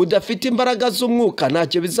bukwiye, budafite imbaraga z'umwuka,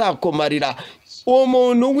 ntacyo bizakumarira.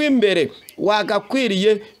 Umuntu w'imbere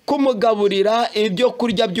wagakwiriye kumugaburira ibyo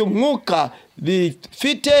kurya by'umwuka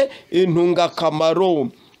bifite intungakamaro.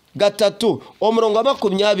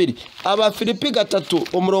 3:20 Abafilipi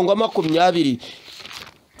 3:20,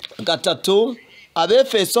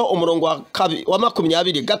 Abefeso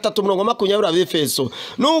 3:20 Abefeso.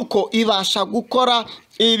 Nuko ibasha gukora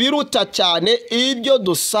ibiruta cyane ibyo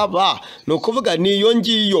dusaba. Ni ukuvuga niyo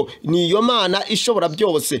Mana ishobora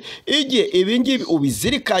byose. Igihe ibingibi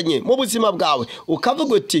ubizirikanye mu buzima bwawe,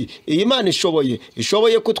 ukavuga uti iyi Mana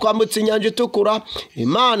ishoboye kutwambutsa inyanja itukura,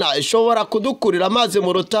 Imana ishobora kudukurira amazi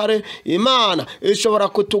mu rutare, Imana ishobora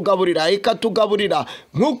kutugaburira, ikatugaburira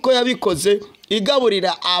nk'uko yabikoze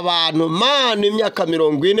igaburira abantu Mana imyaka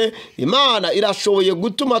 40. Imana irashoboye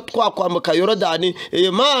gutuma twakwambuka Yorodani.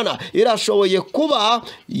 Imana irashoboye kuba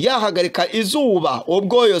yahagarika izuba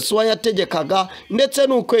ubwo Yosuwa yategekaga, ndetse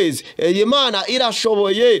n'ukwezi. Imana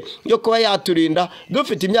irashoboye yo kuba yaturinda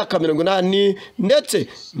dufite imyaka 80, ndetse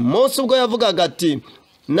Mose ubwo yavugaga ati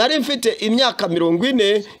nari mfite imyaka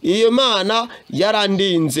 40, iyo Mana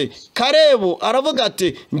yarandinze. Karebu aravuga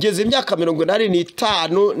ati ngeze imyaka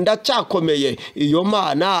 85 ndacyakomeye. Iyo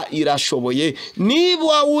Mana irashoboye.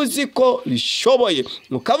 Niba uzi ko ishoboye,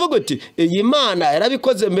 ukavuga uti iyi Mana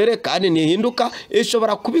yarabikoze mbere kandi ntihinduka,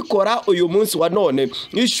 ishobora kubikora uyu munsi wa none,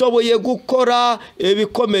 ishoboye gukora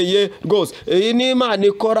ibikomeye rwose. Iyi ni Imana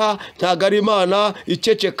ikora, ntago ari Imana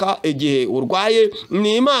iceceka igihe urwaye,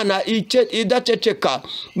 ni Imana idaceceka.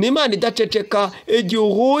 Ni Imana idaceceka igihe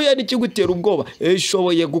uhuye n'ikigutera ubwoba.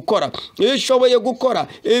 Ishoboye gukora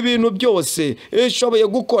ibintu byose, ishoboye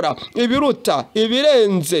gukora ibiruta,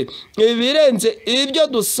 ibirenze ibyo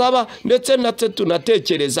dusaba ndetse natwe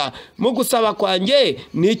tunatekereza. Mu gusaba kwanjye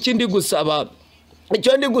ni ikindi gusaba,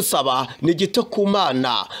 icyo ndi gusaba ni gito ku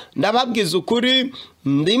Mana. Ndababwiza ukuri,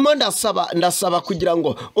 ndimo ndasaba kugira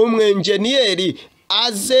ngo umwenjeniyeri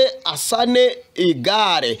aze asane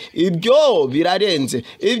igare. Ibyo birarenze.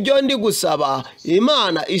 Ibyo ndi gusaba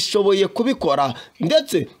Imana ishoboye kubikora,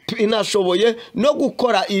 ndetse inashoboye no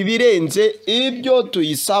gukora ibirenze ibyo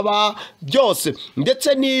tuyisaba byose,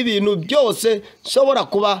 ndetse n'ibintu byose nshobora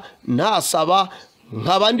kuba ntasaba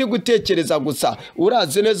nkaba ndi gutekereza gusa.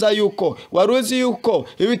 Urazi neza yuko, wari uzi yuko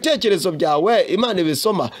ibitekerezo byawe Imana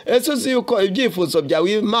ibisoma? Ese uzi yuko ibyifuzo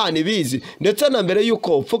byawe Imana ibizi? Ndetse na mbere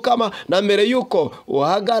yuko upfukama, na mbere yuko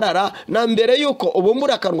uhagarara, na mbere yuko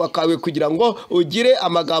ubumbura akanwa kawe kugira ngo ugire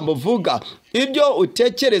amagambo uvuga, ibyo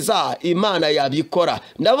utekereza Imana yabikora.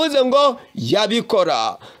 Ndavuze ngo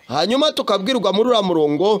yabikora. Hanyuma tukabwirwa muri uriya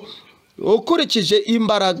murongo, ukurikije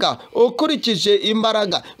imbaraga,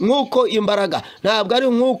 nk'uko imbaraga ntabwo ari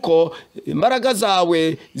nk'uko imbaraga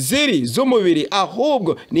zawe ziri z'umubiri,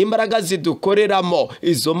 ahubwo ni imbaraga zidukoreramo.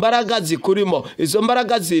 Izo mbaraga zikurimo, izo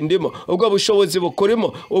mbaraga zindimo, ubwo bushobozi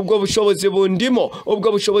bukurimo, ubwo bushobozi bundimo,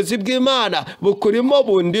 ubwo bushobozi bw'Imana bukurimo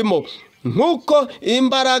bundimo, nk'uko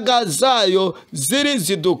imbaraga zayo ziri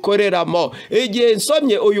zidukoreramo. Igihe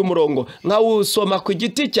nsomye uyu murongo nkawusoma ku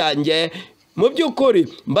giti cyanjye, mu by'ukuri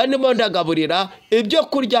mba ndimo ndagaburira ibyo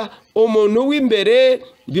kurya umuntu w'imbere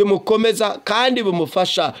bimukomeza kandi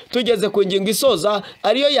bimufasha. Tugeze ku ngingo isoza,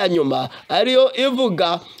 ariyo ya nyuma, ariyo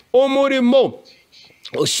ivuga umurimo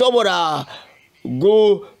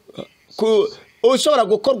ushobora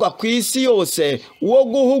gukorwa ku isi yose wo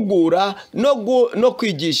guhugura no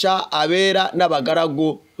kwigisha abera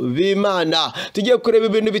n'abagaragu b'Imana. Tugiye kureba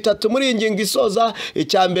ibintu bitatu muri iyi ngingo isoza.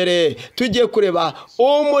 Icya mbere, tugiye kureba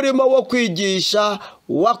umurimo wo kwigisha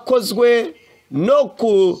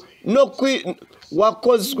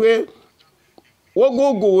wakozwe wo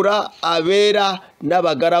guhugura abera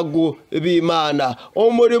n'abagaragu b'Imana.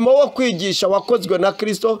 Umurimo wo kwigisha wakozwe na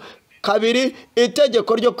Kristo. Kabiri,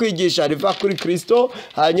 itegeko ryo kwigisha riva kuri Kristo.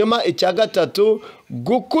 Hanyuma icya gatatu,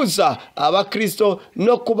 gukuza abakristo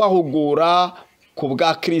no kubahugura ku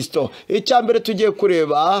bwa Kristo. Icya mbere tugiye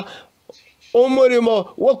kureba umurimo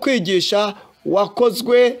wo kwigisha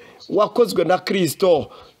wakozwe na Kristo.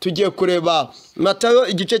 Tugiye kureba Matayo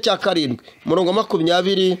igice cya 7 murongo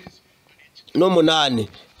 28,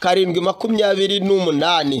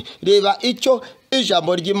 7:28. Reba icyo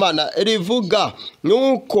ijambo ry'Imana rivuga.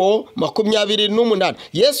 Nuko 28,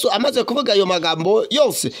 Yesu amaze kuvuga ayo magambo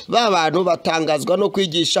yose, ba bantu batangazwa no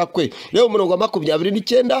kwigisha kwe. Rero umurongo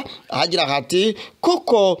 29 ahagira hati,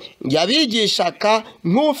 kuko yabigishaga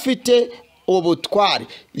nk'ufite ubutware,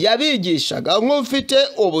 yabigishaga nk'ufite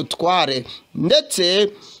ubutware, ndetse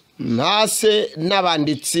ntase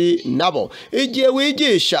n'abanditsi nabo. Igihe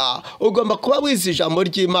wigisha ugomba kuba wize ijambo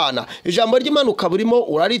ry'Imana. Ijambo ry'Imana ukaba urimo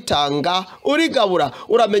uraritanga, urigabura.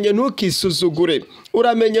 Uramenye ntukisuzugure,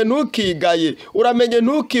 uramenye ntukigaye, uramenye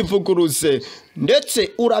ntukivuguruze,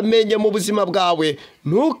 ndetse uramenye mu buzima bwawe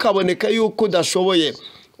ntukaboneke yuko udashoboye.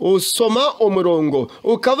 Usoma umurongo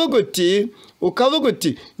ukavuga uti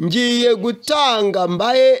ngiye gutanga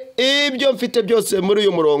mbaye ibyo mfite byose muri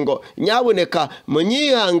uyu murongo. Nyaboneka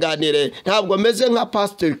munyihanganire, ntabwo meze nka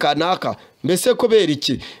pastor kanaka. Mbese kubera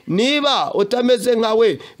iki? Niba utameze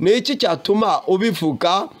nkawe, ni iki cyatuma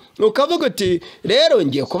ubivuga? Ukavuga uti rero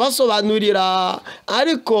ngiye kubasobanurira,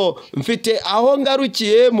 ariko mfite aho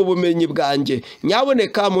ngarukiye mu bumenyi bwanjye.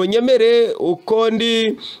 Nyaboneka munyemere uko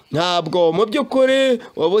ndi, ntabwo mu by'ukuri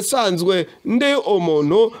ubusanzwe ndi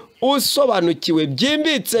umuntu usobanukiwe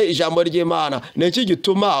byimbitse ijambo ry'Imana. Niki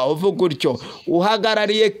gituma uvuga utyo?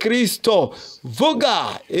 Uhagarariye Kristo.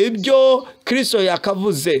 Vuga ibyo Kristo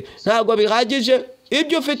yakavuze. Ntabwo bihagije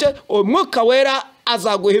ibyo ufite, Umwuka Wera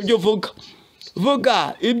azaguha ibyo uvuga.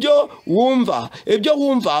 Vuga ibyo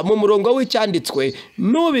wumva mu murongo w'icyanditswe.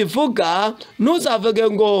 Nubivuga ntuzavuge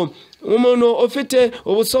ngo umuntu ufite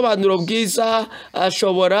ubusobanuro bwiza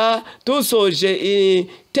ashobora dusoje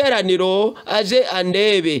iteraniro aje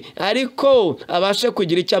andebe ariko abashe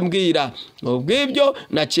kugira icyo ambwira. Ubwibyo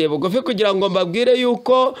naciye bugufi kugira ngo mbabwire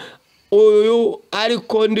yuko uyu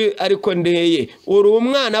ariko ndeye. Uri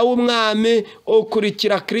umwana w'umwami,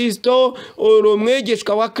 ukurikira Kristo, uri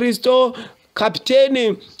umwigishwa wa Kristo.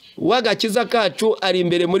 Kapiteni w'agakiza kacu ari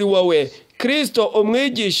imbere muri wowe. Kristo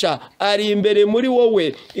umwigisha ari imbere muri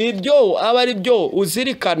wowe. Ibyo aba ari byo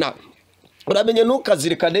uzirikana. Uramenye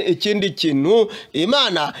ntukazirikane ikindi kintu.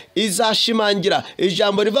 Imana izashimangira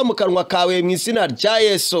ijambo riva mu kanwa kawe mu izina rya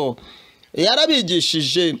Yesu.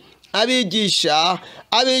 Yarabigishije,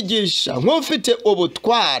 abigisha nk'ufite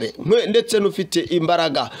ubutware ndetse n'ufite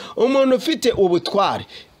imbaraga. Umuntu ufite ubutware,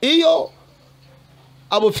 iyo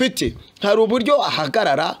abufite, hari uburyo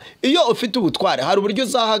ahagarara. Iyo ufite ubutware, hari uburyo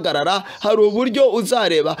uzahagarara, hari uburyo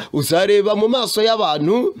uzareba mu maso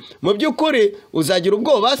y'abantu. Mu by'ukuri uzagira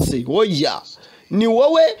ubwoba se? Oya. ni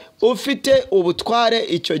wowe ufite ubutware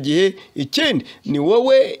icyo gihe. Ikindi ni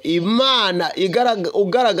wowe Imana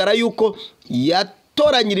ugaragara yuko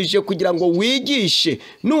yatoranyirije kugira ngo wigishe.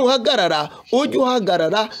 Nuhagarara ujye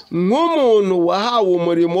uhagarara nk'umuntu wahawe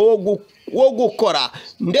umurimo wo gukora,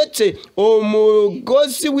 ndetse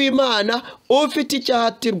umugozi w'Imana ufite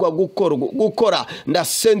icyahatirwa gukora.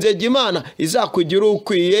 Ndasenzege Imana izakugira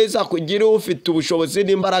ukwiye, izakugira ufite ubushobozi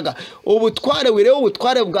n'imbaraga. Ubutware, wirebe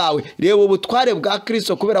ubutware bwawe, reba ubutware bwa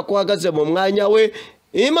Kristo, kubera ko uhagaze mu mwanya we,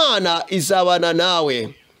 Imana izabana nawe.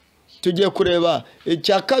 Tugiye kureba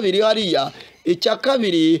icya kabiri hariya. Icya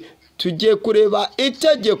kabiri tugiye kureba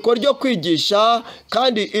itegeko ryo kwigisha,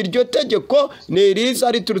 kandi iryo tegeko ni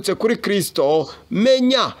riza riturutse kuri Kristo.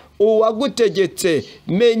 Menya uwagutegetse,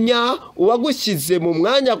 menya uwagushyize mu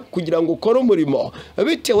mwanya kugira ngo ukore umurimo,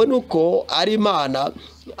 bitewe nuko ari Imana,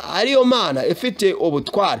 ariyo Mana ifite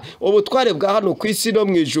ubutware bwa hano ku isi no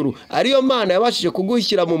mu ijuru. Ariyo Mana yabashije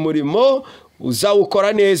kugushyira mu murimo,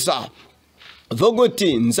 uzawukora neza. Vuga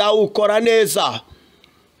uti nzawukora neza.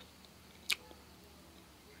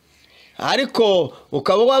 Ariko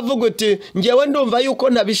ukaba wavuga uti ngewe ndumva yuko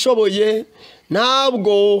ntabishoboye.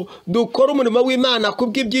 Ntabwo dukora umurimo w'Imana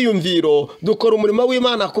kubw'ibyiyumviro, dukora umurimo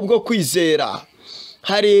w'Imana kubwo kwizera.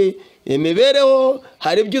 Hari imibereho,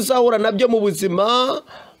 hari ibyo uzahura nabyo mu buzima,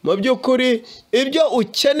 mu by'ukuri ibyo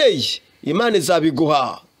ukeneye Imana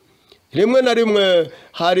izabiguha. Rimwe na rimwe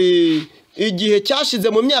hari igihe cyashize,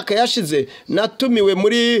 mu myaka yashize, natumiwe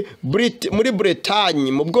muri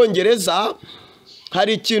Bretagne mu Bwongereza.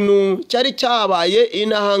 Hari ikintu cyari cyabaye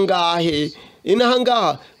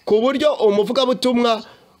inahangaha ku buryo umuvugabutumwa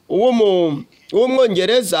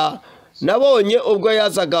w'umwongereza nabonye ubwo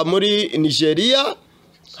yazaga muri Nigeria,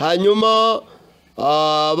 hanyuma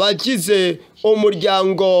bagize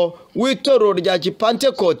umuryango w'itorero rya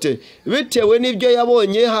Gipantekote, bitewe n'ibyo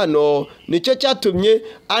yabonye hano, nicyo cyatumye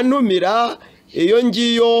antumira iyo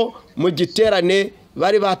ngiyo mu giterane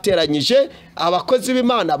bari bateranyije. Abakozi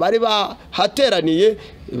b'Imana bari bahateraniye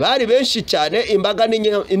bari benshi cyane, imbaga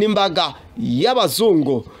n'imbaga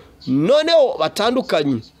y'abazungu noneho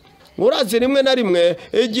batandukanye. Urazi rimwe na rimwe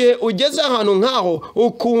igihe ugeze ahantu nk'aho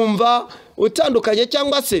ukumva utandukanye,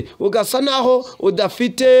 cyangwa se ugasa naho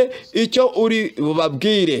udafite icyo uri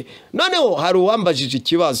bubabwire. Noneho hari uwambajije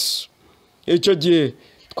ikibazo. Icyo gihe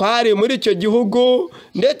twari muri icyo gihugu,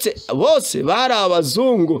 ndetse bose bari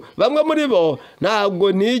abazungu. Bamwe muri bo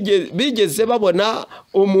ntabwo bigeze babona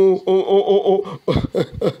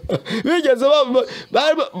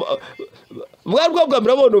bwari bwo bwa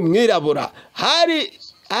mbere babona umwirabura. Hari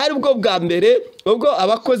bwo bwa mbere ubwo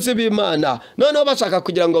abakozi b'Imana noneho bashaka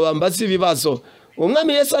kugira ngo bambaze ibibazo.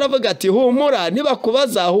 Umwami Yesu aravuga ati humura,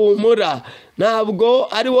 nibakubaza humura, ntabwo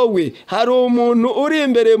ari wowe, hari umuntu uri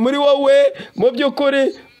imbere muri wowe mu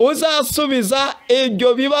by'ukuri uzasubiza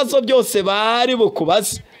ibyo bibazo byose bari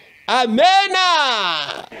bukubaze. Amena.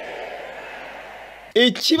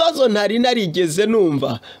 Ikibazo ntari narigeze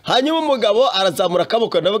numva. Hanyuma umugabo arazamura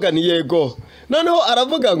akaboko, ndavuga ni yego. Noneho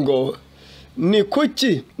aravuga ngo ni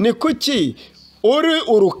kuki uri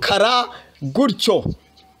urukara gutyo?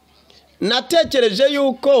 Natekereje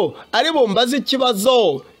yuko ari bumbaze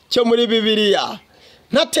ikibazo cyo muri Bibiliya.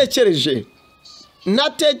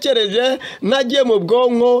 Natekereje nagiye mu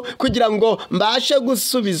bwonko kugira ngo mbashe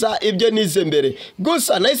gusubiza ibyo nize mbere.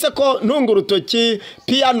 Gusa nahise ko ntunga urutoki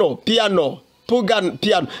piano.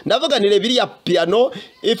 Ndavuga ni Bibiliya piano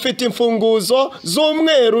ifite imfunguzo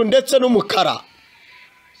z'umweru ndetse n'umukara.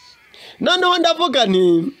 Noneho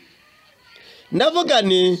ndavuga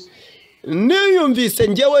ni niyumvise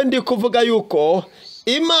ngewe ndi kuvuga yuko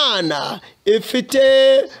Imana ifite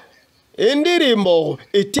indirimbo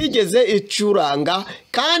itigeze icuranga,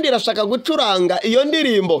 kandi irashaka gucuranga iyo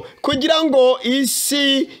ndirimbo kugira ngo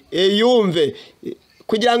isi yumve.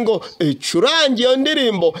 Kugira ngo icurange iyo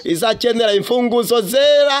ndirimbo izakenera imfunguzo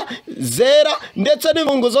zera ndetse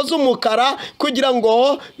n'imfunguzo z'umukara, kugira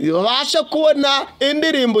ngo babashe kubona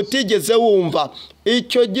indirimbo utigeze wumva.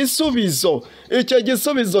 Icyo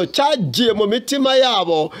gisubizo cyagiye mu mitima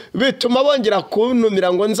yabo, bituma bongera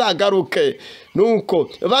kuntumira ngo nzagaruke. Nuko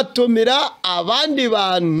batumira abandi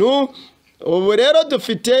bantu. Ubu rero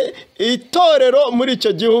dufite itorero muri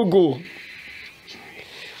icyo gihugu.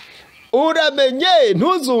 Uramenye,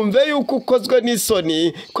 ntuzumve yuko ukozwe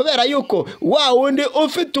n'isoni, kubera yuko wa wundi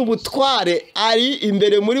ufite ubutware ari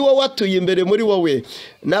imbere muri wowe, atuye imbere muri wowe.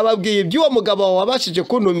 Nababwiye iby'uwo mugabo wabashije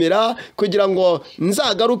kuntumira kugira ngo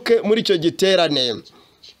nzagaruke muri icyo giterane.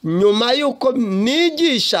 Nyuma yuko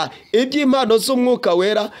nigisha iby'impano z'Umwuka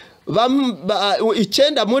Wera,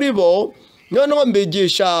 9 muri bo, noneho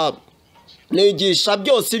mbigisha nigisha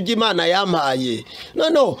byose iby'Imana yampaye.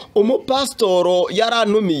 Noneho umupasitoro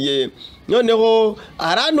yarantumiye, noneho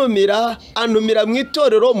arantumira, antumira mu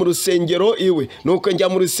itorero mu rusengero iwe, nuko njya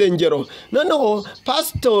mu rusengero. Noneho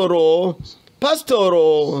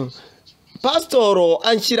pasitoro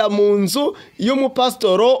anshyira mu nzu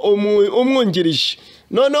y'umupasitoro umwungirije.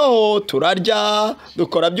 Noneho turarya,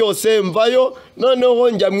 dukora byose, mvayo, noneho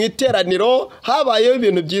njya mu iteraniro, habayeho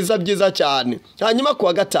ibintu byiza cyane. Hanyuma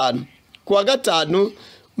kuwa gatanu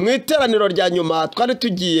mu iteraniro rya nyuma twari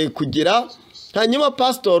tugiye kugira, hanyuma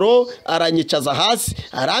pasitoro aranyicaza hasi,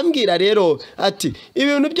 arambwira rero ati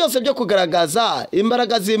ibintu byose byo kugaragaza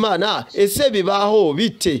imbaraga z'Imana ese bibaho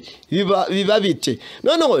bite, biba bite?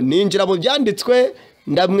 Noneho ninjira mu byanditswe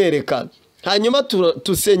ndamwereka, hanyuma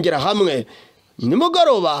tusengera hamwe.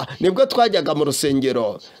 Nimugoroba nibwo twajyaga mu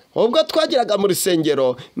rusengero. Ubwo twageraga mu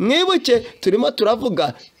rusengero, mwibuke turimo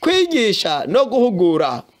turavuga kwigisha no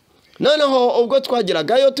guhugura. Noneho ubwo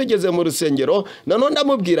twageragayo tugeze mu rusengero, noneho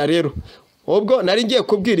ndamubwira rero, ubwo nari ngiye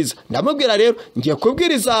kubwiriza, ndamubwira rero ngiye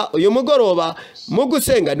kubwiriza uyu mugoroba mu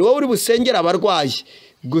gusenga, ni wowe uri busengera abarwayi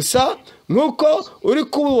gusa nkuko uri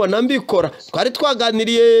kubibona mbikora. Twari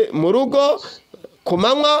twaganiriye mu rugo ku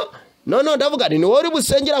manywa, noneho ndavuga ni wowe uri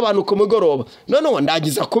busengera abantu ku mugoroba. Noneho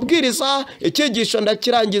ndagiza kubwiriza, icyigisho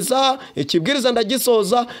ndakirangiza, ikibwiriza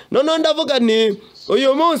ndagisoza. Noneho ndavuga ni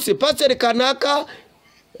uyu munsi pasiteri kanaka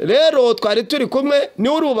rero twari turi kumwe, ni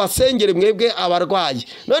uri bubasengere mwebwe abarwayi.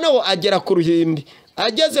 Noneho agera ku ruhimbi,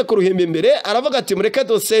 ageze ku ruhimbi imbere aravuga ati mureke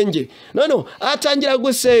dusenge. Noneho atangira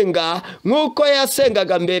gusenga nk'uko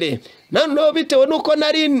yasengaga mbere. Noneho bitewe nuko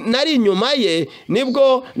nari inyuma ye,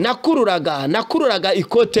 nibwo nakururaga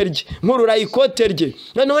ikote rye, nkurura ikote rye.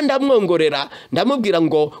 Noneho ndamwongorera, ndamubwira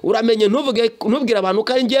ngo uramenye ntubwire abantu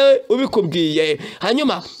ko ari njyewe ubikubwiye.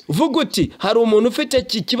 Hanyuma vuga uti hari umuntu ufite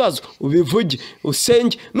iki kibazo, ubivuge,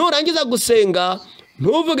 usenge. Nurangiza gusenga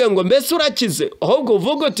ntuvuge ngo mbese urakize, ahubwo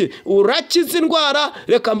uvuga uti urakize indwara,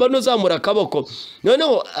 reka mbone uzamura akaboko.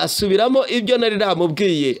 Noneho asubiramo ibyo nari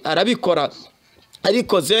namubwiye, arabikora.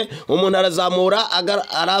 Arikoze umuntu arazamura,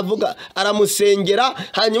 aravuga, aramusengera,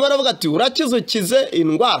 hanyuma aravuga ati urakize, ukize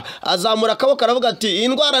indwara. Azamura akaboko aravuga ati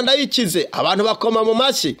indwara ndayikize. Abantu bakoma mu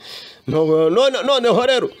mashyi. Noneho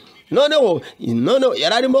rero noneho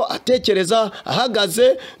yari arimo atekereza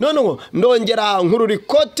ahagaze. Noneho ndongera nkurura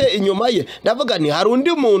ikote inyuma ye, ndavuga ni hari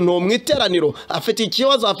undi muntu mu iteraniro afite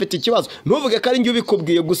ikibazo. Ntuvuge ko ari njye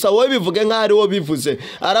ubikubwiye gusa, wowe bivuge nk'aho ari wowe bivuze.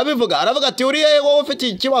 Arabivuga, aravuga ati uri hehe wowe ufite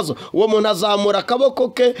ikibazo? Uwo muntu azamura akaboko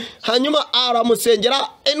ke, hanyuma aramusengera,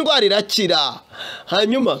 indwara irakira.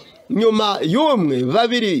 Hanyuma nyuma y'umwe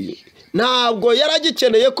babiri, ntabwo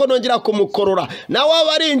yaragikeneye ko nongera kumukorora, nawe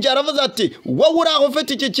abarinjye aravuze ati wowe uraho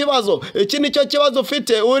ufite iki kibazo, iki nicyo kibazo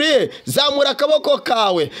ufite, uri zamura akaboko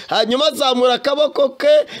kawe. Hanyuma azamura akaboko ke,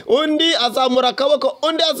 undi azamura akaboko,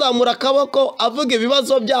 undi azamura akaboko, avuga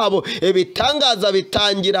ibibazo byabo. Ibitangaza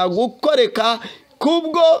bitangira gukoreka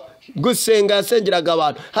kubwo gusenga yasengeraga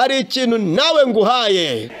abantu. Hari ikintu nawe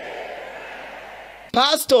nguhaye.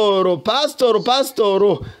 Pasitoro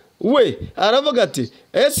we aravuga ati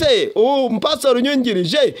ese umupasitoro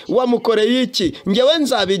unyungirije wamukoreye iki? Ngewe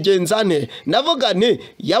nzabigenza nte? Ndavuga nti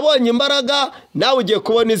yabonye imbaraga, nawe ugiye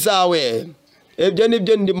kubona izawe. Ibyo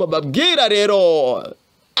nibyo ndimo babwira rero.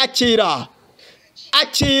 Akira.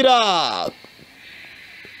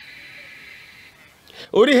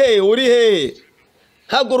 Uri he?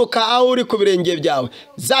 Haguruka aho uri ku birenge byawe,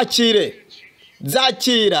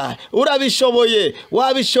 zakira. Urabishoboye,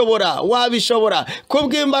 wabishobora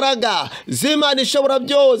kubw'imbaraga z'Imana ishobora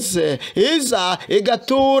byose, iza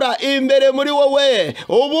igatura imbere muri wowe.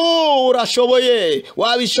 Ubu urashoboye,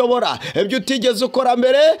 wabishobora. Ibyo utigeze ukora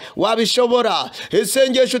mbere wabishobora.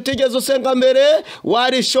 Isengesho utigeze usenga mbere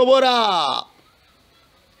warishobora.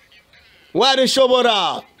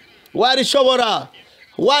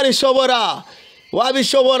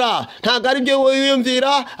 Ntabwo ari byo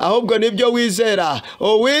wiyumvira, ahubwo nibyo wizera.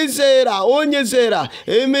 Unyizera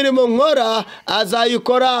imirimo nkora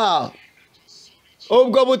azayikora.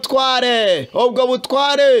 Ubwo butware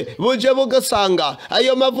buje bugasanga,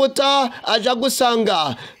 ayo mavuta aja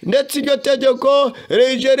gusanga, ndetse iryo tegeko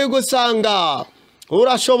rije rigusanga.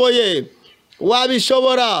 Urashoboye,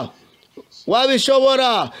 wabishobora.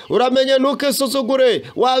 Uramenye ntukisuzugure,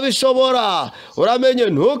 wabishobora. Uramenye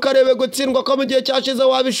ntukarebe gutsindwa ko mu gihe cyashize,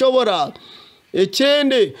 wabishobora.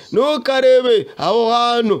 Ikindi ntukarebe aho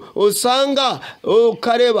hantu usanga,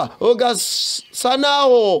 ukareba ugasa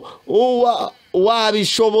naho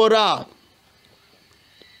wabishobora.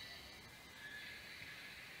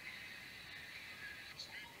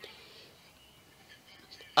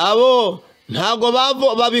 Abo ntago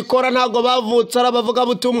babikora, ntago bavutse ari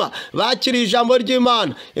abavugabutumwa bakiriye ijambo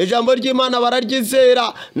ry'Imana. Ijambo ry'Imana bararyizera,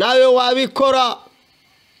 nawe wabikora.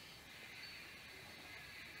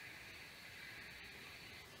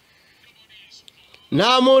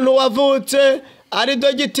 Nta muntu wavutse ari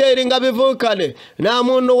dogiteri ngo abivukane, nta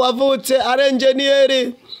muntu wavutse ari enjeniyeri,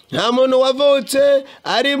 nta muntu wavutse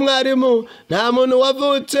ari mwarimu, nta muntu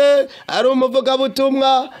wavutse ari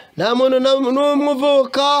umuvugabutumwa, nta muntu n'umwe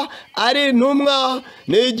uvuka ari intumwa.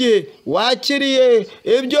 N'igihe wakiriye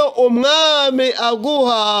ibyo umwami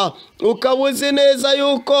aguha ukaba uzi neza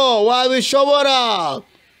yuko wabishobora.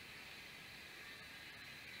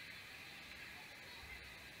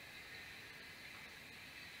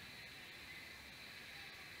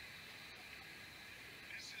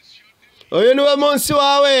 Uyu niwe munsi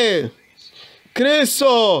wawe.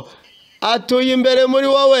 Kristo atuye imbere muri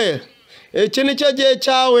wowe. Iki ni cyo gihe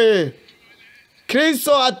cyawe.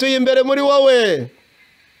 Kristo atuye imbere muri wowe.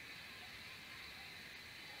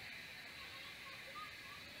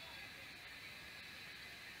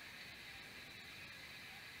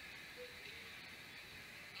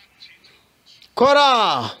 Kora.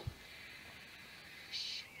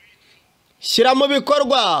 Shyira mu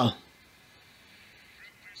bikorwa.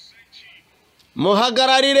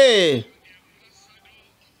 Muhagararire.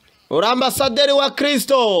 Uri ambasaderi wa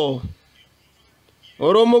Kristo.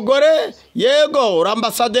 Uri umugore? Yego, uri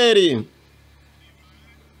ambasaderi.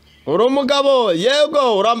 Uri umugabo?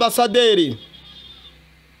 Yego, uri ambasaderi.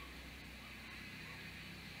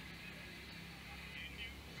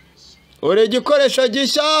 Uri igikoresho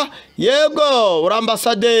gishya? Yego, uri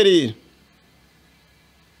ambasaderi.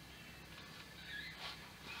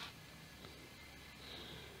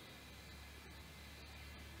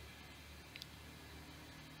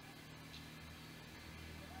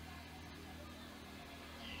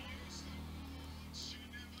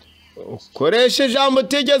 Koresha ijambo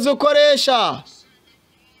utigeze ukoresha.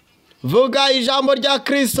 Vuga ijambo rya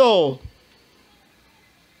Kristo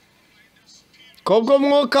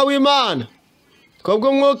kubw'umwuka w'Imana,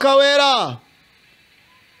 kubw'umwuka wera.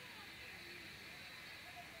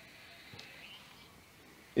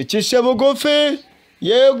 Icishe bugufi.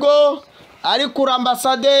 Yego, ariko uri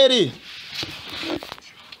ambasaderi.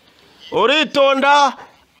 Uritonda,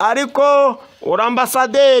 ariko uri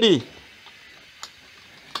ambasaderi.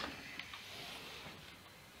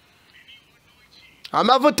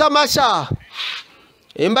 Amavuta mashya,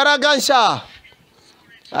 imbaraga nshya,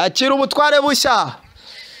 akira ubutware bushya,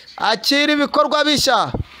 akira ibikorwa bishya,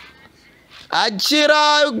 akira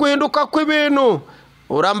guhinduka kw'ibintu.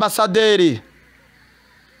 Uri ambasaderi.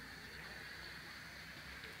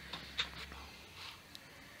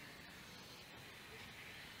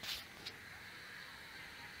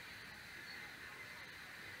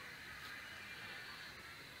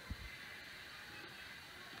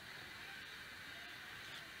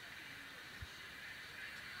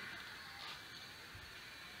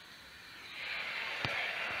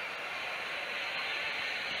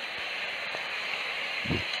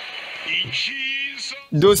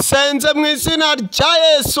 Dusenze mu izina rya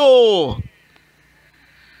Yesu.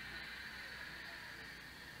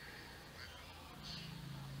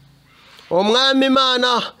 Umwami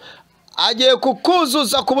Imana agiye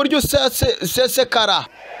kukuzuza ku buryo usesekara.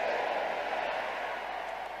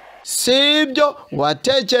 Si ibyo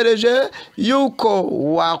watekereje yuko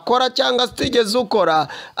wakora cyangwa utigeze ukora,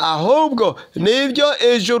 ahubwo nibyo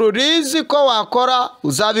ijuru rizi ko wakora,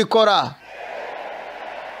 uzabikora.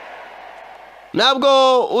 Ntabwo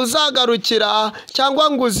uzagarukira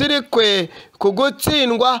cyangwa ngo uzirikwe ku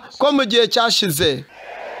gutsindwa ko mu gihe cyashize.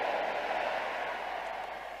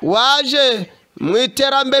 Waje mu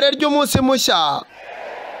iterambere ry'umunsi mushya.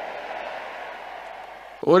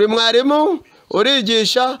 Uri mwarimu,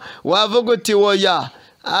 urigisha, wavuga uti woya,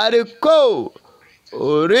 ariko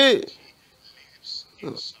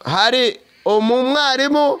hari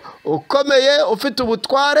umwarimu ukomeye ufite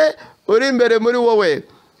ubutware uri imbere muri wowe.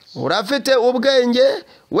 Urafite ubwenge,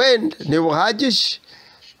 wenda ntibuhagije,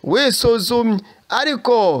 wisuzumye,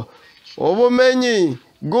 ariko ubumenyi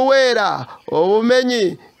bw'uwera,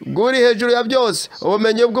 ubumenyi bw'uri hejuru ya byose,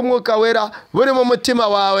 ubumenyi bw'umwuka wera buri mu mutima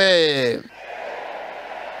wawe.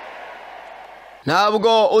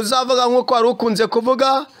 Ntabwo uzavuga nk'uko wari ukunze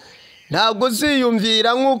kuvuga, ntabwo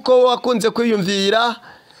uziyumvira nk'uko wakunze kwiyumvira,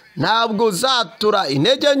 ntabwo uzatura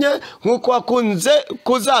intege nke nk'uko wakunze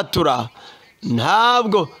kuzatura,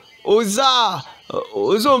 ntabwo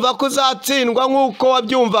uzumva ko uzatsindwa nk'uko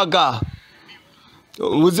wabyumvaga.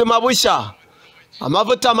 Ubuzima bushya,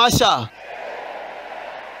 amavuta mashya,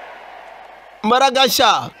 imbaraga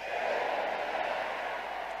nshya,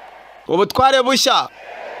 ubutware bushya,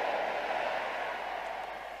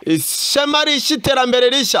 ishema rishya, iterambere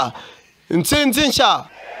rishya, intsinzi nshya.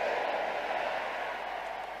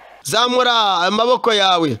 Zamura amaboko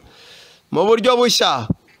yawe mu buryo bushya,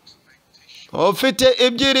 ufite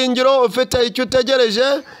ibyiringiro, ufite icyo utegereje,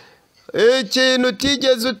 ikintu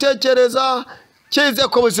utigeze utekereza kize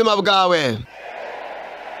ku buzima bwawe.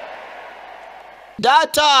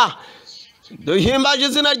 Data, duhimbaje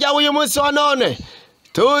izina ryawe uyu munsi wa none.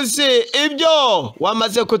 Tuzi ibyo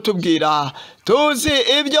wamaze kutubwira, tuzi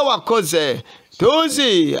ibyo wakoze,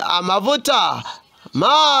 tuzi amavuta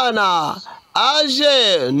Mana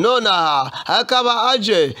aje nonaha, akaba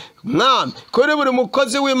aje Mwami kuri buri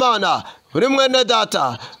mukozi w'Imana, buri mwene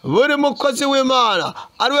data, buri mukozi w'Imana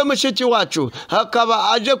ariwe mushiki wacu,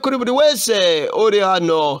 hakaba aje kuri buri wese uri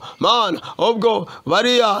hano Mana. Ubwo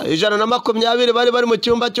bariya 120 bari mu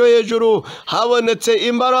cyumba cyo hejuru, habonetse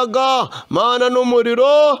imbaraga Mana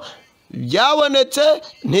n'umuriro byabonetse,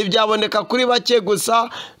 ntibyaboneka kuri bake gusa,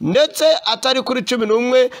 ndetse atari kuri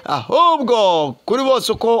 11, ahubwo kuri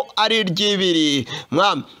bose uko ari 2.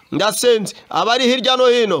 Mwami, ndasenze abari hirya no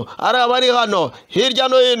hino, ari abari hano hirya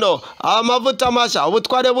no hino, amavuta mashya,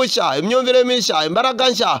 ubutware bushya, imyumvire mishya, imbaraga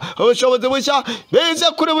nshya, ubushobozi bushya bize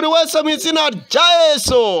kuri buri wese mu izina rya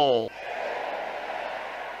Yesu.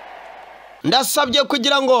 Ndasabye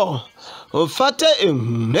kugira ngo ufate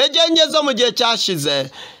intege nke zo mu gihe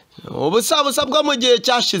cyashize, ubusabusa bwo mu gihe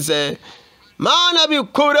cyashize Mana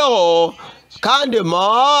bikureho. Kandi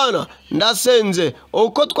Mana, ndasenze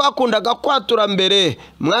uko twakundaga kwatura mbere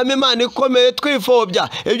Mwami Imana ikomeye twifobya,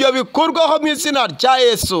 ibyo bikurwaho mu izina rya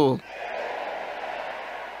Yesu.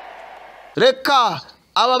 Reka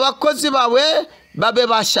aba bakozi bawe babe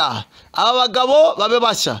bashya, aba bagabo babe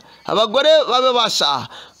bashya, abagore babe bashya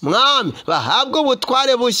Mwami, bahabwe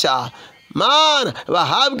ubutware bushya Mana,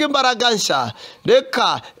 bahabwe imbaraga nshya.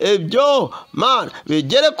 Reka ibyo Mana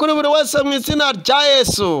bigere kuri buri wese mu izina rya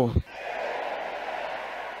Yesu.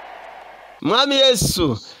 Mwami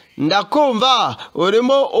Yesu, ndakumva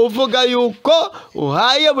urimo uvuga yuko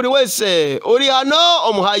uhaye buri wese uri hano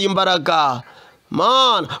umuhaye imbaraga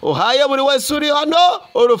Mana, uhaye buri wese uri hano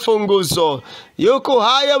urufunguzo, yuko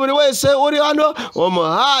uhaye buri wese uri hano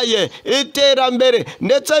umuhaye iterambere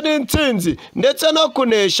ndetse n'intsinzi ndetse no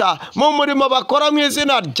kunesha mu murimo bakora mu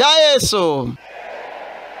izina rya Yesu.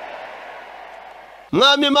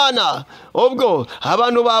 Mwami Imana, ubwo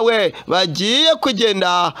abantu bawe bagiye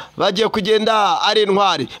kugenda ari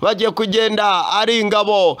intwari, bagiye kugenda ari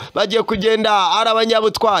ingabo, bagiye kugenda ari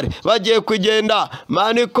abanyabutware, bagiye kugenda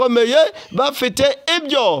Mana ikomeye bafite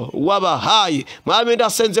ibyo wabahaye. Mwami,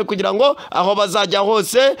 ndasenze kugira ngo aho bazajya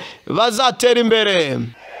hose bazatera imbere,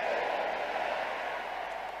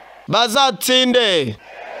 bazatsinde,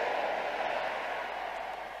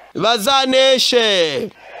 bazaneshe,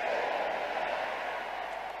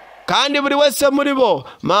 kandi buri wese muri bo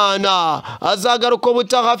Mana azagaruka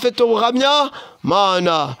ubutaha afite ubuhamya.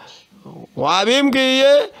 Mana,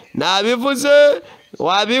 wabimbwiye, nabivuze,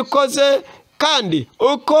 wabikoze, kandi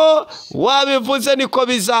uko wabivuze niko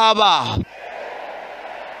bizaba.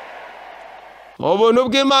 Ubuntu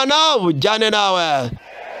bw'Imana bujyane nawe,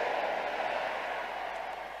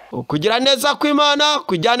 ukugira neza kw'Imana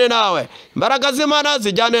kujyane nawe, imbaraga z'Imana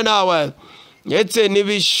zijyane nawe, ndetse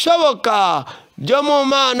nibishoboka byo mu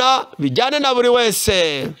Mana bijyane na buri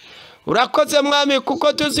wese. Urakoze Mwami,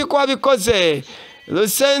 kuko tuzi ko wabikoze.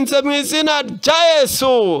 Dusenze mu izina rya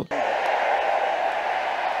Yesu.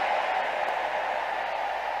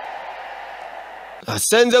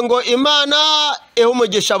 Asenze ngo Imana ihe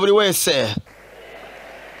umugisha buri wese.